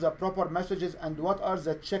are the proper messages and what are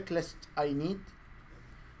the checklist I need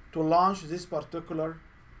to launch this particular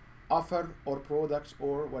offer or products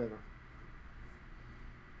or whatever.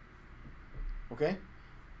 Okay?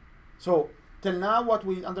 So till now what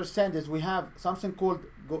we understand is we have something called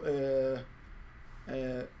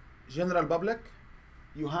general public.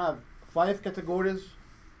 You have 5 categories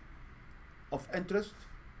of interest,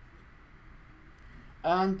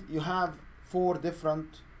 and you have 4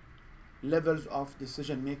 different levels of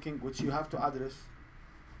decision making which you have to address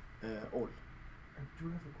all. I do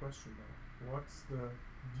have a question though. What's the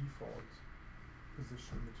default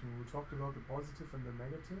position between? We talked about the positive and the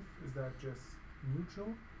negative. Is that just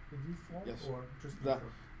neutral, the default, Yes. or just The-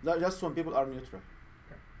 neutral? Just when people are neutral.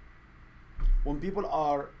 Okay. When people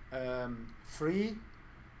are free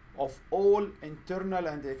of all internal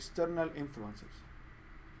and external influences.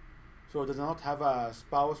 So does not have a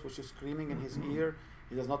spouse which is screaming in his ear,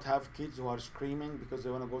 He does not have kids who are screaming because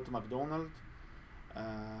they want to go to McDonald's.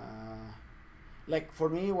 Like for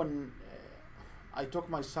me, when I took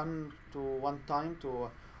my son to one time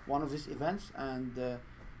to one of these events, and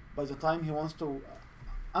by the time he wants to,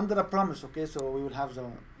 under a promise, okay, so we will have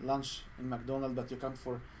the lunch in McDonald's, but you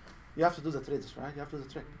have to do the tricks, right? You have to do the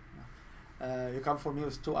trick. You come for me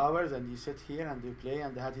with 2 hours, and you sit here and you play,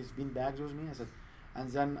 and they had his bean bags with me. I said,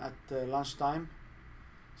 and then at lunchtime,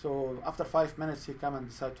 so after 5 minutes, he come and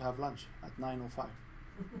decide to have lunch at 9:05.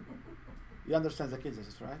 You understand the kids,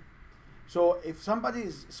 right? So if somebody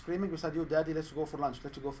is screaming beside you, Daddy, let's go for lunch,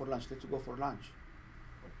 let's go for lunch, let's go for lunch.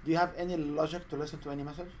 Do you have any logic to listen to any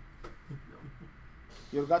message? No.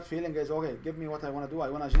 Your gut feeling is, okay, give me what I want to do. I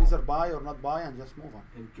want to either buy or not buy and just move on.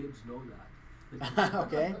 And kids know that.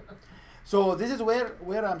 Okay. So this is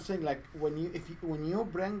where I'm saying, like, when you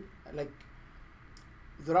bring, like,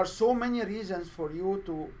 there are so many reasons for you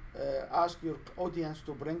to ask your audience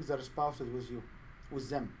to bring their spouses with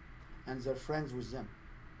them, and their friends with them,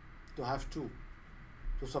 to have two,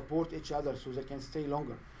 to support each other so they can stay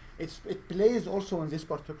longer. It plays also in this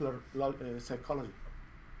particular psychology.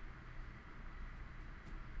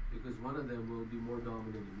 Because one of them will be more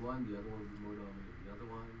dominant in one, the other one will be more dominant in the other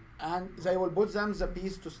one. And they will put them the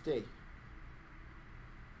peace to stay.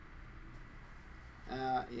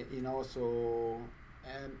 So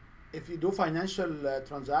if you do financial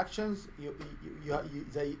transactions,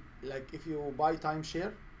 they, like, if you buy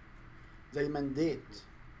timeshare, they mandate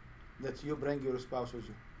that you bring your spouse with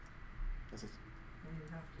you. That's it. And you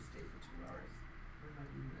have to stay for 2 hours, or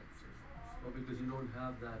 90 minutes or something. Well, because you don't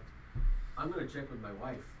have that. I'm going to check with my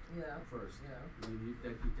wife first. Yeah. You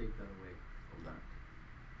take that away from that.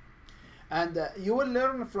 And you will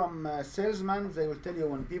learn from salesmen. They will tell you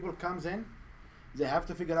when people comes in, they have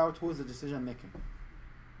to figure out who's the decision making.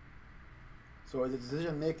 So the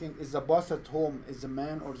decision making is the boss at home, is the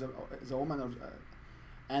man or the woman,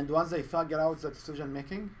 and once they figure out the decision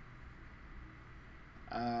making,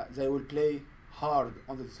 they will play hard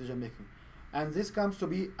on the decision making, and this comes to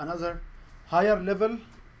be another higher level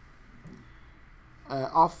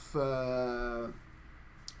of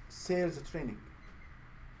sales training.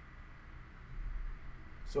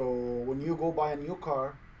 So when you go buy a new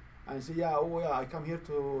car and say, I come here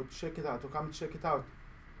to check it out,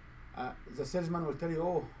 the salesman will tell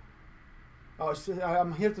you,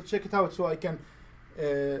 I'm here to check it out so I can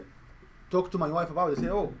talk to my wife about it. Say,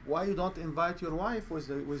 why you don't invite your wife with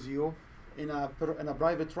you in a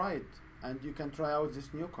private ride, and you can try out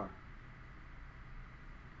this new car.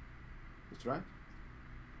 That's right.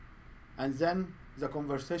 And then the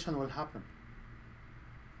conversation will happen.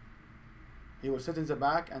 He will sit in the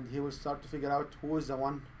back and he will start to figure out who is the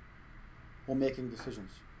one who making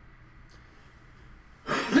decisions.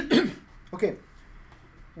 Okay,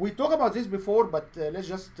 we talked about this before, but let's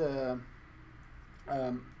just try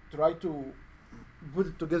to put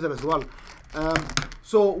it together as well.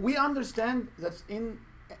 So we understand that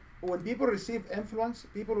when people receive influence,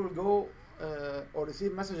 people will go or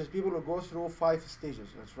receive messages, people will go through 5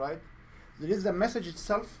 stages. That's right. There is the message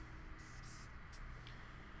itself,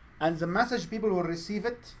 and the message people will receive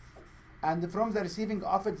it, and from the receiving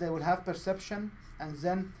of it they will have perception, and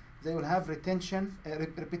then they will have retention,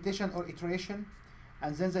 repetition or iteration,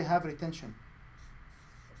 and then they have retention.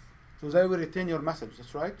 So they will retain your message.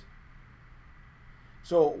 That's right.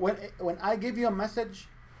 So when I give you a message,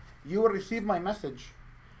 you will receive my message,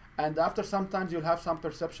 and after sometimes you'll have some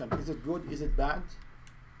perception. Is it good? Is it bad?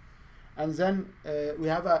 And then we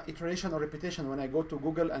have a iteration or repetition when I go to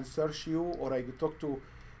Google and search you, or I talk to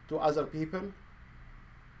other people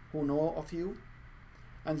who know of you,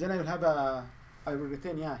 and then I will have I will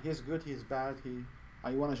retain, he's good, he's bad,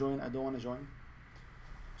 I want to join, I don't want to join.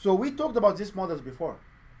 So we talked about these models before,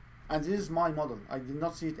 and this is my model. I did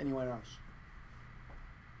not see it anywhere else.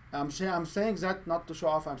 I'm saying that not to show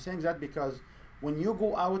off. I'm saying that because when you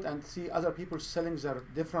go out and see other people selling their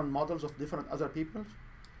different models of different other people,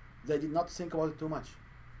 they did not think about it too much.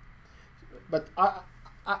 But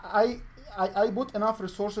I put enough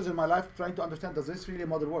resources in my life trying to understand, does this really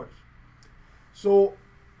model work? So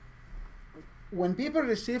when people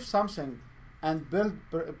receive something and build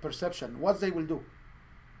perception, what they will do?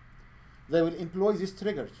 They will employ these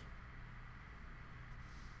triggers.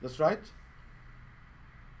 That's right?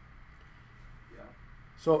 Yeah.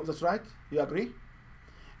 So that's right? You agree?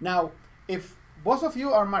 Now, if both of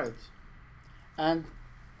you are married and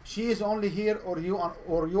she is only here or you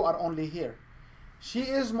are only here, she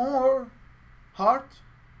is more heart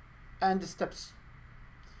and steps,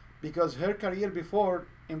 because her career before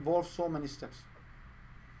involved so many steps.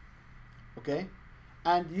 Okay?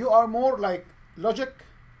 And you are more like logic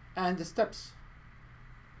and steps,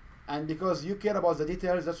 And because you care about the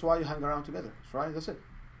details, that's why you hang around together, right? That's it.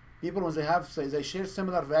 People, when they share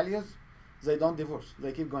similar values, they don't divorce.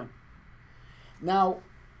 They keep going. Now,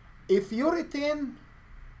 if you retain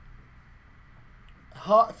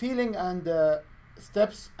feeling and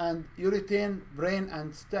steps, and you retain brain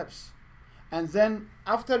and steps, and then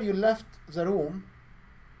after you left the room,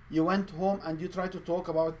 you went home and you try to talk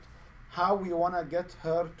about how you want to get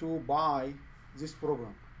her to buy this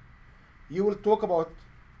program. You will talk about,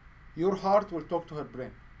 your heart will talk to her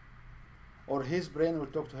brain, or his brain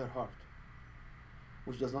will talk to her heart,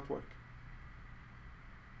 which does not work.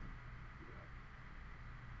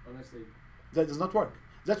 Honestly, that does not work.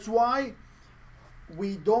 That's why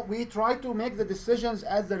we try to make the decisions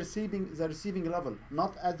at the receiving level,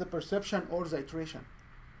 not at the perception or the iteration.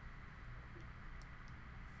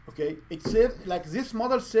 Okay, it saves, like, this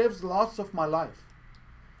model saves lots of my life,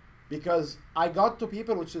 because I got to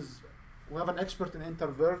people, we have an expert in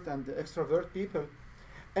introvert and extrovert people.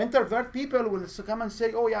 Introvert people will come and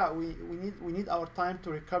say, oh yeah, we need our time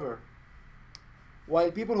to recover. While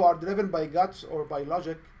people who are driven by guts or by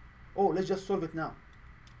logic, oh, let's just solve it now.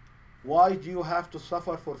 Why do you have to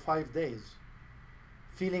suffer for 5 days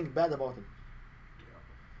feeling bad about it?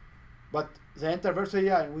 But the introvert say,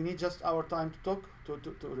 yeah, we need just our time to talk,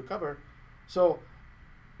 to recover. So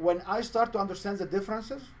when I start to understand the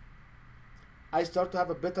differences, I start to have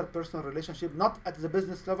a better personal relationship, not at the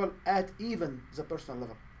business level, at even the personal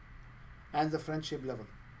level and the friendship level.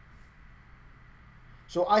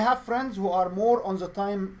 So I have friends who are more on the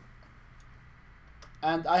time,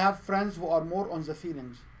 and I have friends who are more on the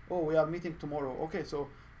feelings. Oh, we are meeting tomorrow. Okay, so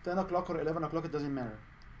 10 o'clock or 11 o'clock, it doesn't matter.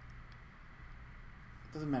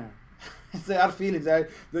 It doesn't matter. They are feelings.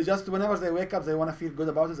 They just, whenever they wake up, they want to feel good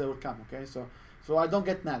about it, they will come. Okay, so I don't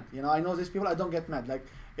get mad. You know, I know these people. I don't get mad. Like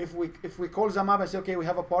if we call them up and say, okay, we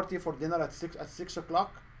have a party for dinner at 6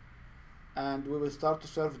 o'clock, and we will start to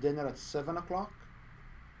serve dinner at 7 o'clock,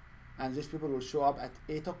 and these people will show up at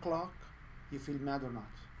 8 o'clock. You feel mad or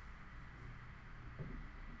not?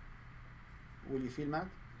 Will you feel mad?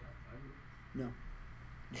 Yeah, I would. No,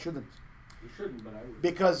 you shouldn't. You shouldn't, but I would.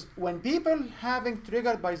 Because when people having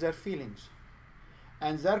triggered by their feelings,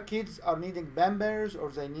 and their kids are needing Pampers, or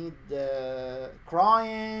they need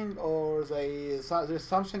crying, or there's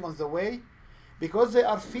something on the way, because they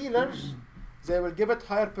are feelers, they will give it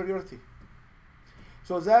higher priority.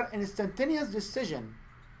 So their instantaneous decision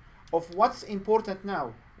of what's important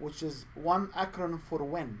now, which is one acronym for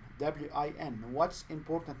WIN, W-I-N, what's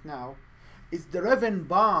important now, is driven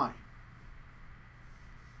by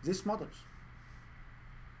these models.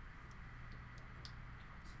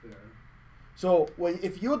 It's fair. So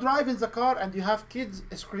if you drive in the car and you have kids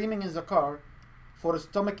screaming in the car for a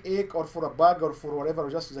stomach ache or for a bug or for whatever,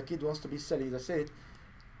 just the kid wants to be silly, that's it.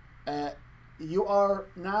 You are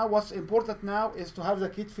now, what's important now is to have the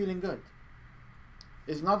kid feeling good.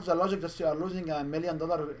 It's not the logic that you are losing $1 million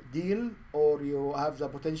deal, or you have the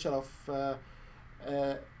potential of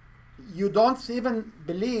you don't even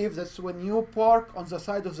believe that when you park on the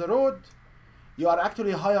side of the road, you are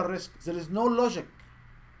actually higher risk. There is no logic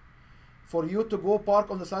for you to go park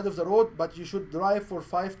on the side of the road, but you should drive for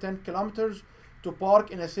 5-10 kilometers to park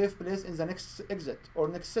in a safe place in the next exit or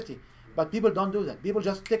next city. But people don't do that. People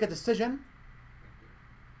just take a decision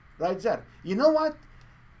right there. You know what?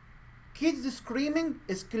 Kids screaming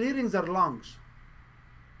is clearing their lungs.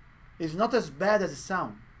 It's not as bad as it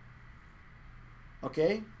sounds.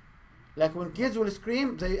 Okay? Like when kids will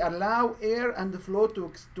scream, they allow air and the flow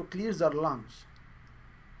to clear their lungs.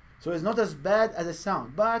 So it's not as bad as it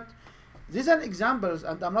sounds. But these are examples,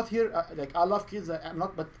 and I'm not here, like I love kids, I'm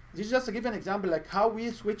not, but this is just to give an example, like how we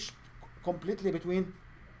switch completely between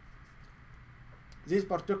these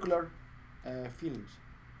particular feelings.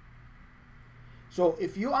 So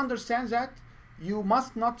if you understand that, you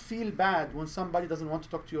must not feel bad when somebody doesn't want to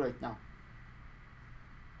talk to you right now.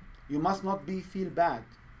 You must not feel bad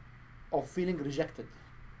of feeling rejected,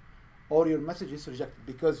 or your message is rejected,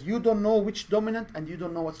 because you don't know which dominant and you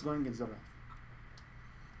don't know what's going in the right.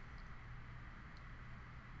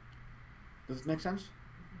 Does it make sense?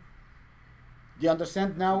 Do you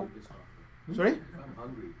understand now? Sorry? If I'm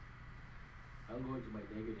hungry, I'll go into my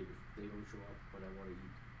negative if they don't show up when I want to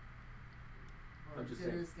eat. Or I'm just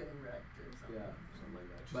dinner's saying. getting wrecked or something. Yeah, something like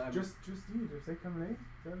that. But Just eat. If they come late,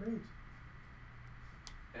 they're late.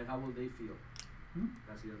 and how will they feel?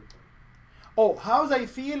 That's the other point. Oh, how they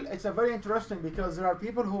feel, it's a very interesting, because there are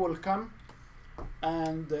people who will come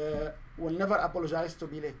and will never apologize to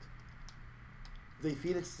be late. They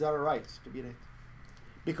feel it's their right to be late.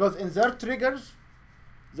 Because in their triggers,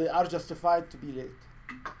 they are justified to be late.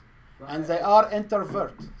 But And they are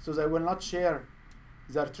introvert, so they will not share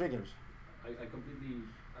They're triggers. I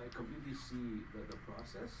completely see the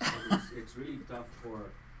process. And it's really tough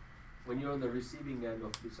when you're on the receiving end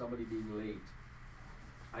of somebody being late.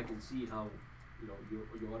 I can see how you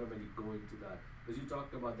automatically go into that, because you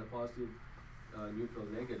talked about the positive, neutral,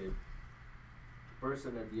 negative.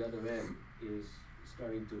 Person at the other end is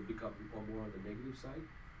starting to become more on the negative side.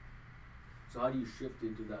 So how do you shift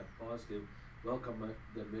into that positive, welcome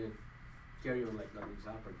them in, carry on like nothing's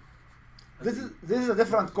happened? This is a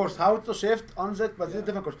different course, how to shift on that, but this is a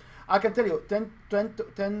different course. I can tell you, 10,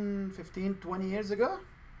 15, 20 years ago,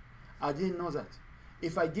 I didn't know that.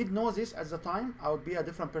 If I did know this at the time, I would be a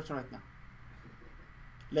different person right now.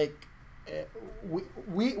 Like,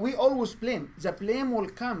 we always blame. The blame will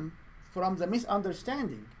come from the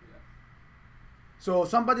misunderstanding. Yeah. So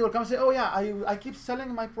somebody will come and say, oh yeah, I keep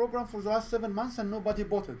selling my program for the last 7 months and nobody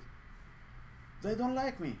bought it. They don't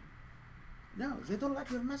like me. No, they don't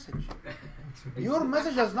like your message. Your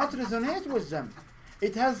message does not resonate with them.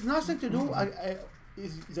 It has nothing to do,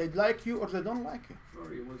 is they like you or they don't like you.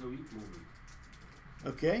 Sorry, it was a weak moment.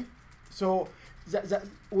 Okay? So,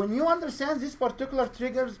 when you understand these particular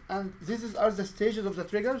triggers, and are the stages of the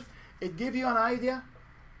triggers, it gives you an idea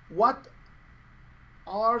what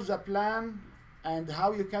are the plan and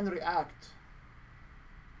how you can react.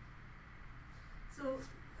 So,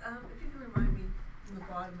 if you can remind me, in the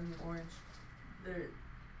bottom in the orange,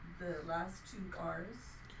 the last two R's,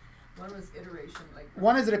 one was iteration, like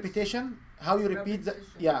one is repetition, how you repeat the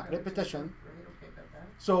repetition. Right, okay, got that.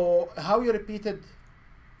 So how you repeat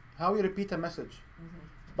a message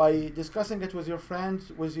by discussing it with your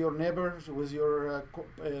friends, with your neighbors, with your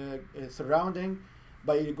surrounding,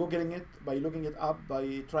 by googling it, by looking it up,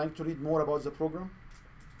 by trying to read more about the program.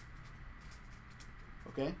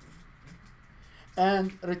 Okay.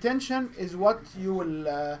 And retention is what you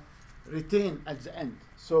will retain at the end.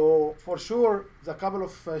 So for sure, the couple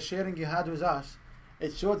of sharing you had with us,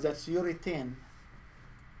 it showed that you retain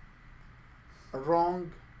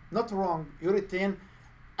you retain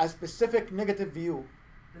a specific negative view.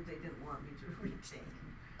 That they didn't want me to retain.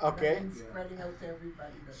 Okay. And spreading out to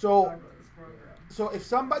everybody that's So- talking about this program. So if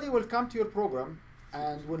somebody will come to your program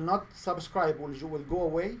and will not subscribe, will go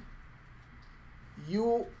away,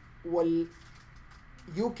 you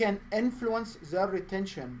can influence their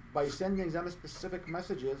retention by sending them specific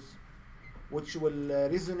messages which will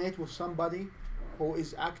resonate with somebody who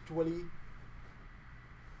is actually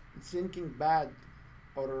thinking bad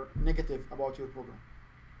or negative about your program.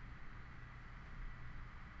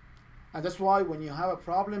 And that's why when you have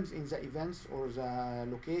problems in the events or the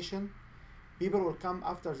location, people will come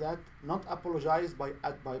after that, not apologize but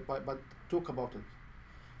talk about it.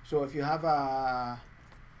 So if you have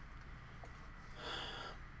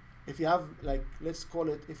like, let's call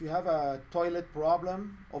it, if you have a toilet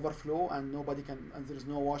problem, overflow, and and there is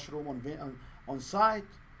no washroom on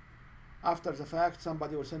site, after the fact,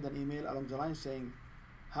 somebody will send an email along the line saying,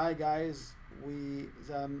 hi guys,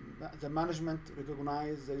 the management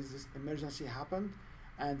recognized there is this emergency happened,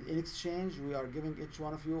 and in exchange we are giving each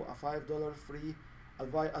one of you a $5 free, a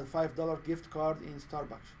 $5 gift card in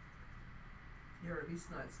Starbucks. You're at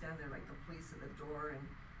least not standing there like the police at the door and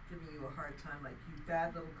giving you a hard time, like, you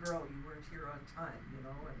bad little girl, you weren't here on time, you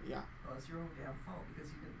know, and Yeah. well, it's your own damn fault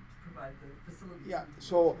because you didn't provide the facilities. Yeah, you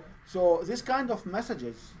so needed. this kind of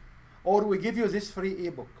messages, or we give you this free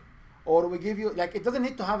ebook, or we give you, like, it doesn't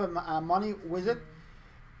need to have a money with it.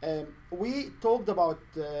 We talked about,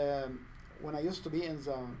 when I used to be in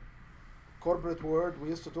the corporate world, we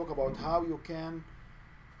used to talk about how you can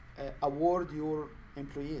award your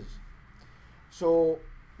employees. So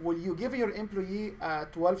will you give your employee a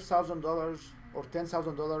 $12,000 or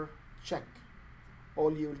 $10,000 check,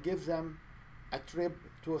 or you will give them a trip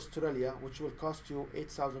to Australia, which will cost you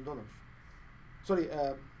 $8,000? Sorry,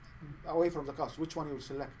 away from the cost, which one you will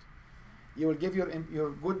select? You will give your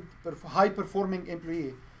good, high-performing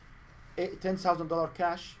employee $10,000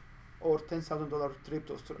 cash or $10,000 trip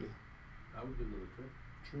to Australia. I would give them a trip.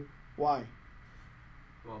 True. Why?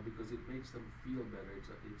 Well, because it makes them feel better. It's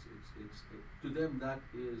to them that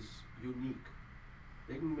is unique.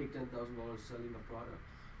 They can make $10,000 selling a product.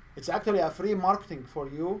 It's actually a free marketing for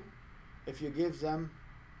you if you give them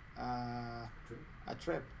a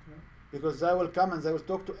trip. Yeah. Because they will come and they will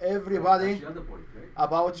talk to Well, everybody that's the other point, right?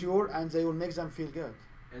 about you, and they will make them feel good.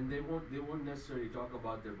 And they won't necessarily talk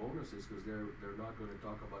about their bonuses, because they're not going to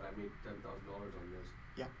talk about, I made $10,000 on this.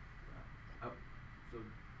 Yeah. So.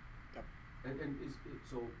 Yep. And is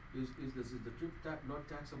the trip not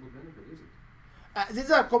taxable benefit, is it?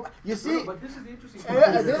 These are you see. No, but this is the interesting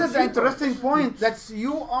point. This is the interesting point that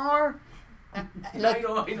you are I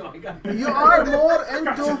know, I got it. you are more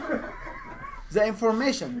into the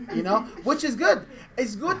information, you know, which is good.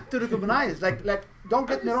 It's good to recognize, like don't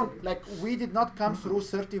get me wrong, like we did not come through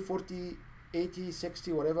 30, 40, 80,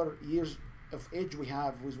 60, whatever years of age we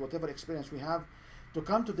have, with whatever experience we have, to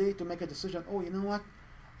come today to make a decision, oh, you know what,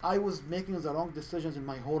 I was making the wrong decisions in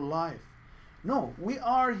my whole life. No, we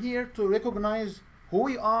are here to recognize who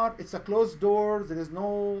we are. It's a closed door. There is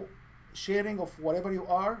no sharing of whatever you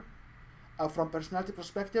are from personality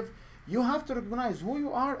perspective. You have to recognize who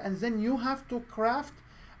you are, and then you have to craft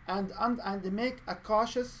and make a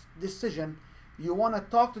cautious decision. You want to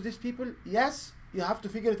talk to these people? Yes, you have to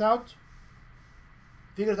figure it out.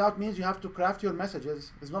 Figure it out means you have to craft your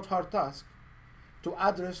messages. It's not hard task to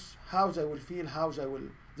address how they will feel, how they will.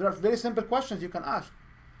 There are very simple questions you can ask.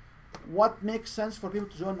 What makes sense for people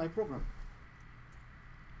to join my program?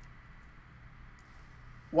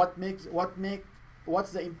 What's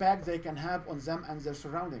the impact they can have on them and their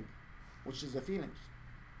surrounding, which is the feelings?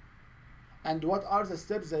 And what are the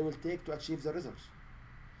steps they will take to achieve the results?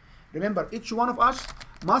 Remember, each one of us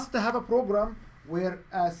must have a program where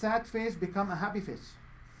a sad face become a happy face.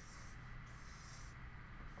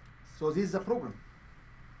 So this is the program.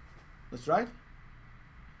 That's right.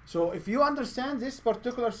 So if you understand this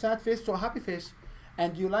particular sad face to a happy face,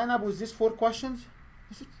 and you line up with these 4 questions,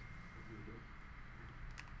 that's it.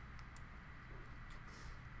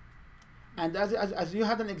 And as you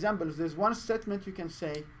had an example, there's one statement you can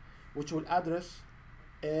say which will address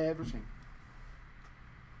everything.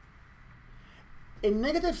 In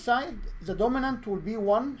negative side, the dominant will be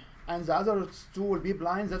 1 and the other 2 will be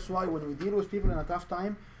blind. That's why when we deal with people in a tough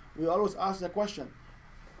time, we always ask the question,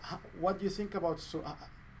 what do you think about,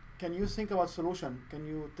 can you think about solution? Can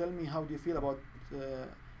you tell me how do you feel about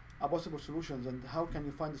possible solutions, and how can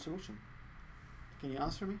you find the solution? Can you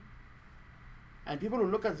answer me? And people will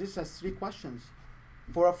look at this as 3 questions.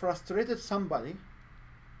 For a frustrated somebody,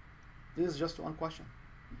 this is just 1 question.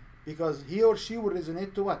 Because he or she will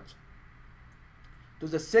resonate to what? To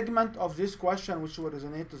the segment of this question which will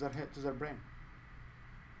resonate to their head, to their brain.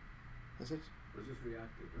 That's it. It's just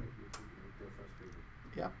reactive, right? They're frustrated.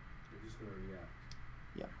 Yeah. They're just going to react.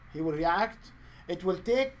 Yeah. He will react. It will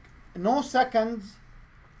take no seconds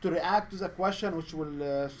to react to the question which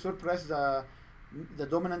will suppress the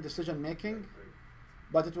dominant decision making. Right.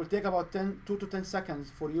 But it will take about 2 to 10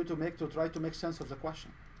 seconds for you to try to make sense of the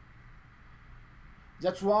question.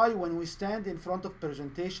 That's why when we stand in front of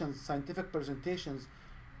presentations, scientific presentations,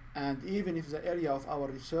 and even if the area of our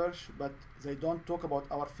research, but they don't talk about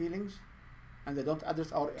our feelings and they don't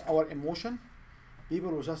address our emotion, people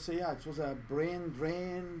will just say, yeah, it was a brain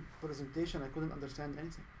drain presentation, I couldn't understand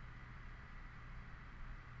anything.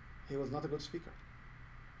 He was not a good speaker.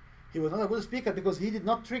 He was not a good speaker because he did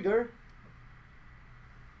not trigger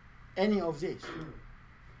any of these.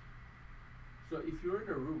 So if you're in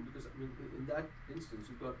a room, because I mean, in that instance,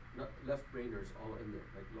 you've got left brainers all in there,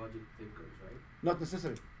 like logic thinkers, right? Not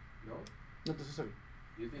necessary. No? Not necessary.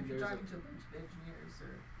 Do you think If you're there's talking to a bunch of engineers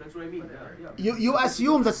or That's what I mean, whatever. yeah. You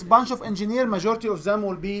assume that a bunch of engineers, majority of them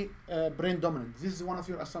will be brain dominant. This is one of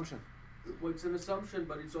your assumptions. Well, it's an assumption,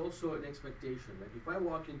 but it's also an expectation. Like if I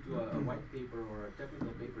walk into a white paper or a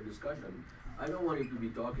technical paper discussion, I don't want you to be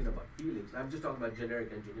talking about feelings. I'm just talking about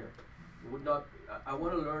generic engineer. Would not. I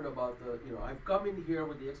want to learn about I've come in here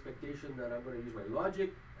with the expectation that I'm going to use my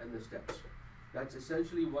logic and the steps. That's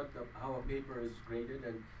essentially how a paper is graded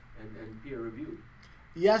and peer reviewed.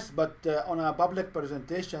 Yes, but on a public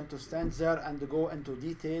presentation, to stand there and to go into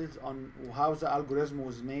details on how the algorithm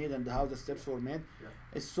was made and how the steps were made,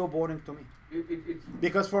 is so boring to me. It's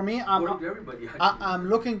Because for me, boring to everybody. I'm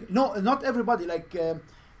looking. No, not everybody. Like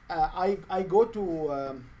I go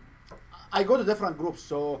to different groups.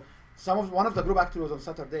 So one of the group actually was on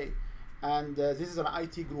Saturday, and this is an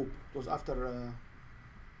IT group. It was after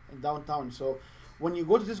in downtown. So when you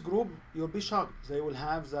go to this group, you'll be shocked. They will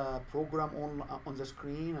have the program on the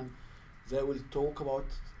screen, and they will talk about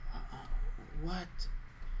what,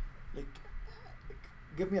 like,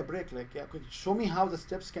 give me a break. Like, yeah, show me how the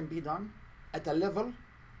steps can be done at a level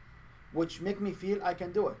which make me feel I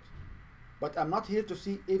can do it. But I'm not here to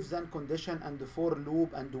see if then condition and the for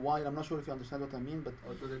loop and the while. I'm not sure if you understand what I mean, but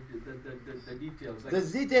also the details. Like the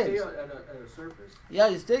details. Stay at a surface. Yeah,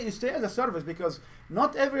 you stay at the surface because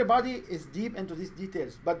not everybody is deep into these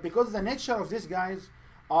details. But because the nature of these guys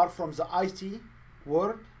are from the IT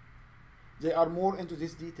world, they are more into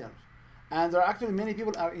these details. And there are actually many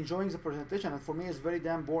people are enjoying the presentation, and for me it's very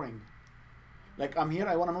damn boring. Like, I'm here,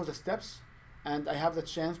 I want to know the steps, and I have the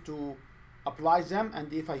chance to apply them,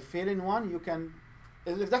 and if I fail in one,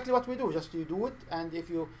 it's exactly what we do, just you do it, and if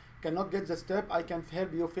you cannot get the step, I can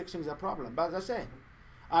help you fixing the problem. But as I say,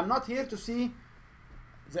 I'm not here to see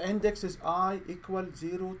The index is I equal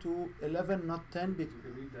 0 to 11, not 10. You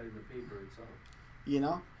can read that in the paper itself. You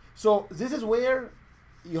know? So this is where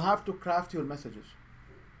you have to craft your messages.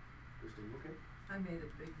 Interesting, okay. I made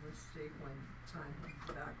a big mistake one time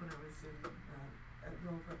back when I was in at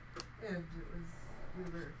Nova, and it was we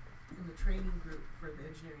were in the training group for the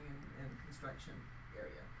engineering and construction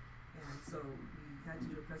area, and so we had to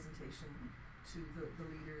do a presentation to the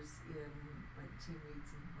leaders in like team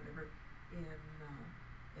leads and whatever in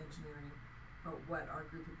engineering about what our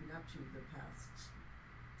group had been up to the past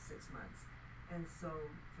 6 months, and so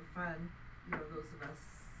for fun, you know, those of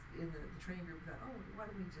us in the training group thought, oh, why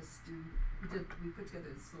don't we just do, we put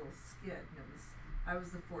together this little skit, and I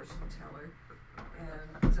was the fortune teller,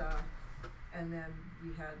 and then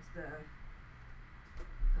we had the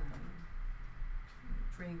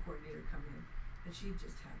training coordinator come in, and she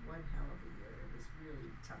just had one hell of a year. It was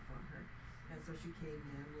really tough on her, and so she came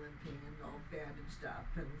in limping and all bandaged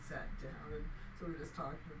up and sat down, and so we were just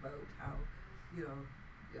talking about how, you know,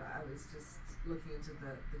 I was just looking into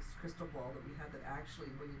this crystal ball that we had that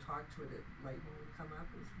actually, when you talk to it, lightning would come up.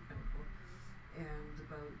 It was kind of cool. And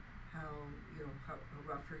about how, you know, how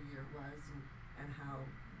rough her year was, and how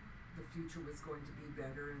the future was going to be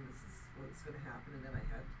better, and this is what's going to happen. And then I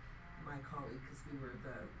had my colleague, because we were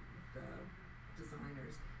the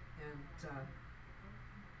designers, and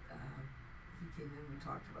he came in, we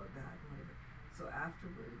talked about that and whatever. So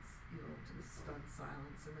afterwards, you know, to the stunned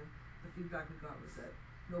silence, and then the feedback we got was that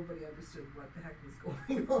nobody understood what the heck was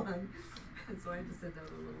going on. And so I had to send out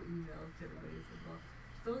a little email to everybody and said, well,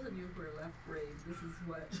 those of you who are left brain, this is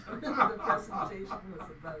what the presentation was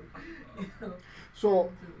about. You know?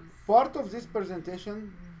 So part of this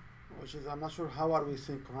presentation, which is, I'm not sure how are we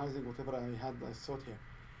synchronizing whatever I had I thought here.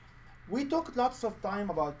 We talked lots of time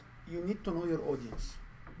about you need to know your audience.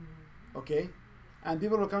 Okay? And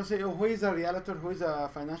people will come and say, oh, who is a realtor, who is a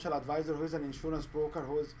financial advisor, who is an insurance broker,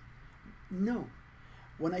 who is... No.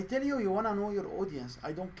 When I tell you you want to know your audience,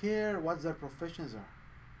 I don't care what their professions are.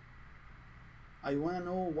 I want to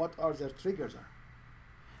know what are their triggers are.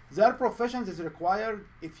 Their professions is required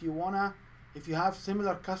if you have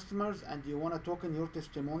similar customers and you want to talk in your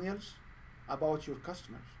testimonials about your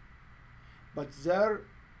customers. But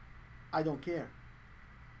I don't care.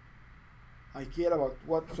 I care about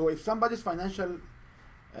what, so if somebody's financial,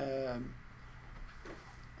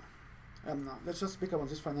 let's just speak about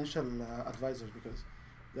this financial advisors because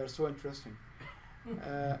they're so interesting.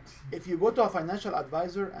 If you go to a financial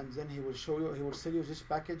advisor and then he will sell you this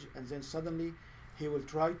package, and then suddenly he will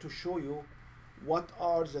try to show you what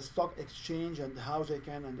are the stock exchange and how they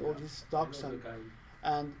can, and all these stocks,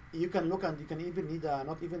 and you can look, and you can even need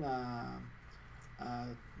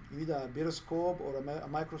you need a periscope or a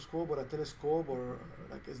microscope or a telescope, or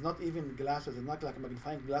like, it's not even glasses, it's not like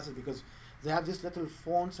magnifying glasses, because they have these little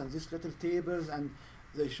fonts and these little tables, and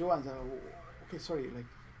they show, and okay, sorry, like,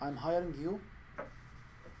 I'm hiring you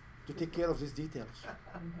to take care of these details.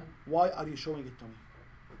 Why are you showing it to me?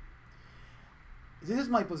 This is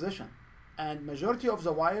my position, and majority of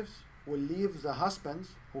the wives will leave the husbands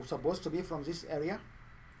who are supposed to be from this area,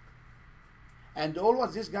 and all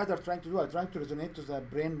what these guys are trying to do are trying to resonate to the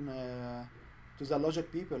brain, to the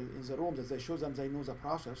logic people in the room, that they show them they know the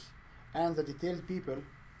process, and the detailed people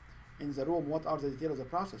in the room, what are the details of the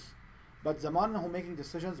process. But the man who making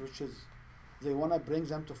decisions, which is they want to bring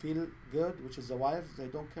them to feel good, which is the wives, they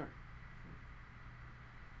don't care.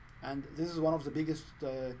 And this is one of the biggest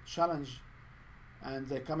challenge. And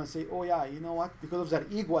they come and say, oh yeah, you know what, because of their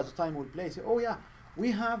ego at the time will play, say, oh yeah,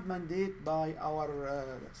 we have mandate by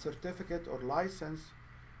our certificate or license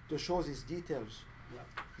to show these details. Yeah.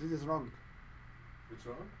 This is wrong. It's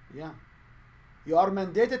wrong? Yeah. You are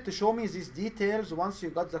mandated to show me these details once you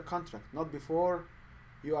got the contract, not before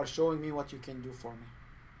you are showing me what you can do for me.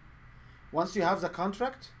 Once you have the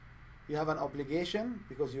contract, you have an obligation,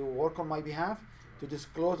 because you work on my behalf, to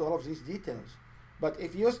disclose all of these details. But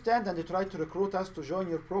if you stand and you try to recruit us to join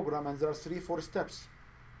your program, and there are 3-4 steps,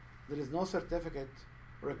 there is no certificate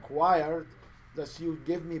required that you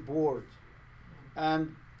give me board.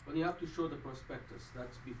 And when you have to show the prospectus,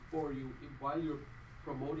 that's before you, while you're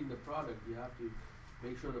promoting the product, you have to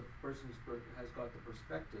make sure the person has got the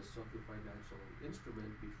prospectus of your financial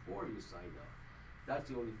instrument before you sign up. That's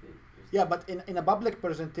the only thing. Yeah, but in a public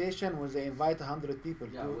presentation where they invite 100 people,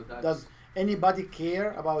 yeah, does anybody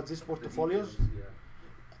care about these portfolios? Details,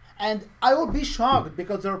 yeah. And I would be shocked,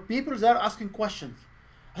 because there are people there asking questions.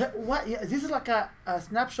 What? Yeah, this is like a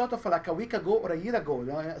snapshot of like a week ago or a year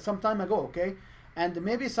ago, some time ago, okay? And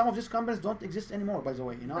maybe some of these companies don't exist anymore, by the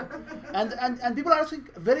way, you know? and people are asking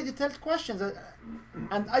very detailed questions.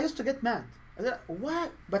 And I used to get mad.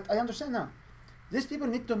 What? But I understand now. These people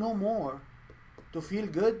need to know more to feel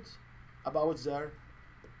good about their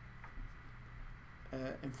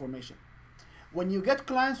information. When you get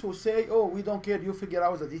clients who say, oh, we don't care, you figure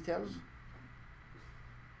out the details,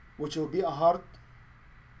 which will be a hard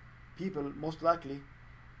people, most likely,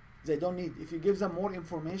 they don't need. If you give them more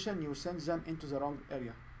information, you send them into the wrong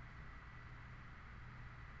area.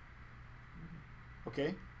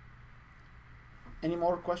 Okay? Any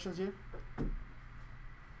more questions here?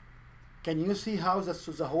 Can you see how the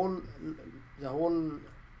whole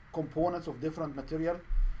components of different material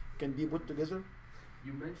can be put together?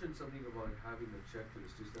 You mentioned something about having a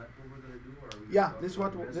checklist. Is that what we're going to do, or are we Yeah, gonna this is talk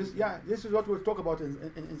what about this messaging? yeah this is what we'll talk about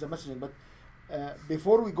in the messaging. But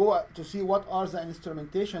before we go to see what are the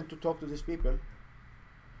instrumentation to talk to these people,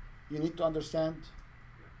 you need to understand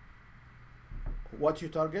what you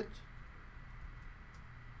target.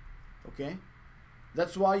 Okay,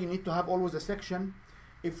 that's why you need to have always a section.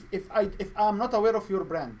 If I'm not aware of your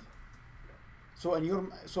brand,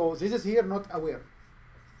 so this is here not aware.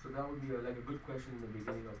 So that would be like a good question in the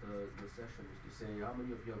beginning of the session, is to say, how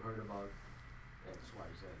many of you have heard about X, Y,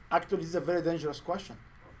 Z? Actually, this is a very dangerous question,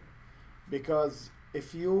 Okay. because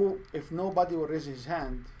if nobody will raise his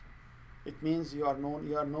hand, it means you are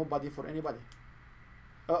nobody for anybody.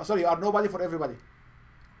 Sorry, you are nobody for everybody.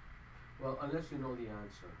 Well, unless you know the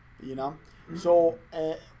answer. You know. So,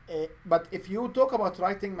 but if you talk about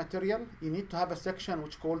writing material, you need to have a section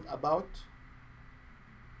which called about,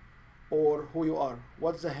 or who you are.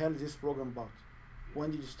 What the hell is this program about?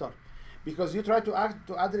 When did you start? Because you try to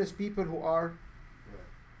address people who are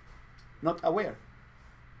not aware.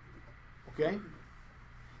 Okay.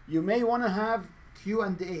 You may want to have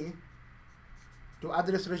Q&A to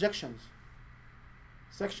address rejections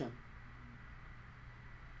section,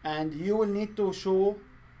 and you will need to show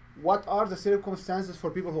what are the circumstances for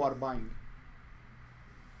people who are buying.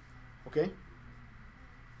 Okay.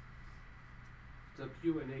 The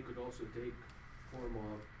Q&A could also take form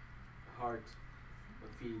of heart,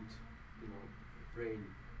 feet, brain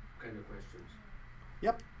kind of questions.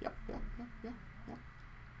 Yep.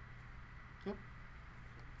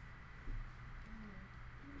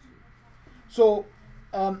 So,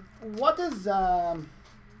 what is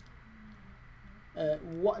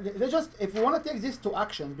let's just, if we want to take this to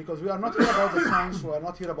action, because we are not here about the science, we are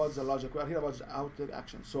not here about the logic, we are here about the how to take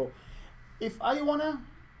action. So, if I want to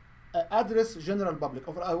address general public,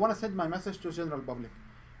 or I want to send my message to general public,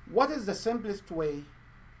 what is the simplest way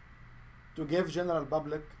to give general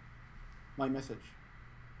public my message?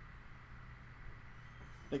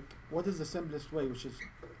 Like, what is the simplest way, which is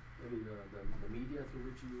Maybe the media through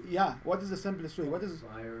which you... yeah, what is the simplest way? What is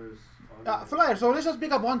Flyers. flyers? So let's just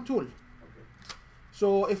pick up one tool. Okay.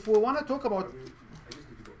 So if we want to talk about, I just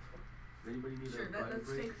need to go. Anybody need Sure, a private let's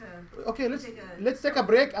break? take a. okay, take a- let's take a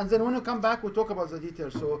break, and then when we come back, we'll talk about the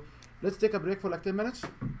details. So let's take a break for like 10 minutes.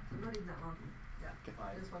 Not enough.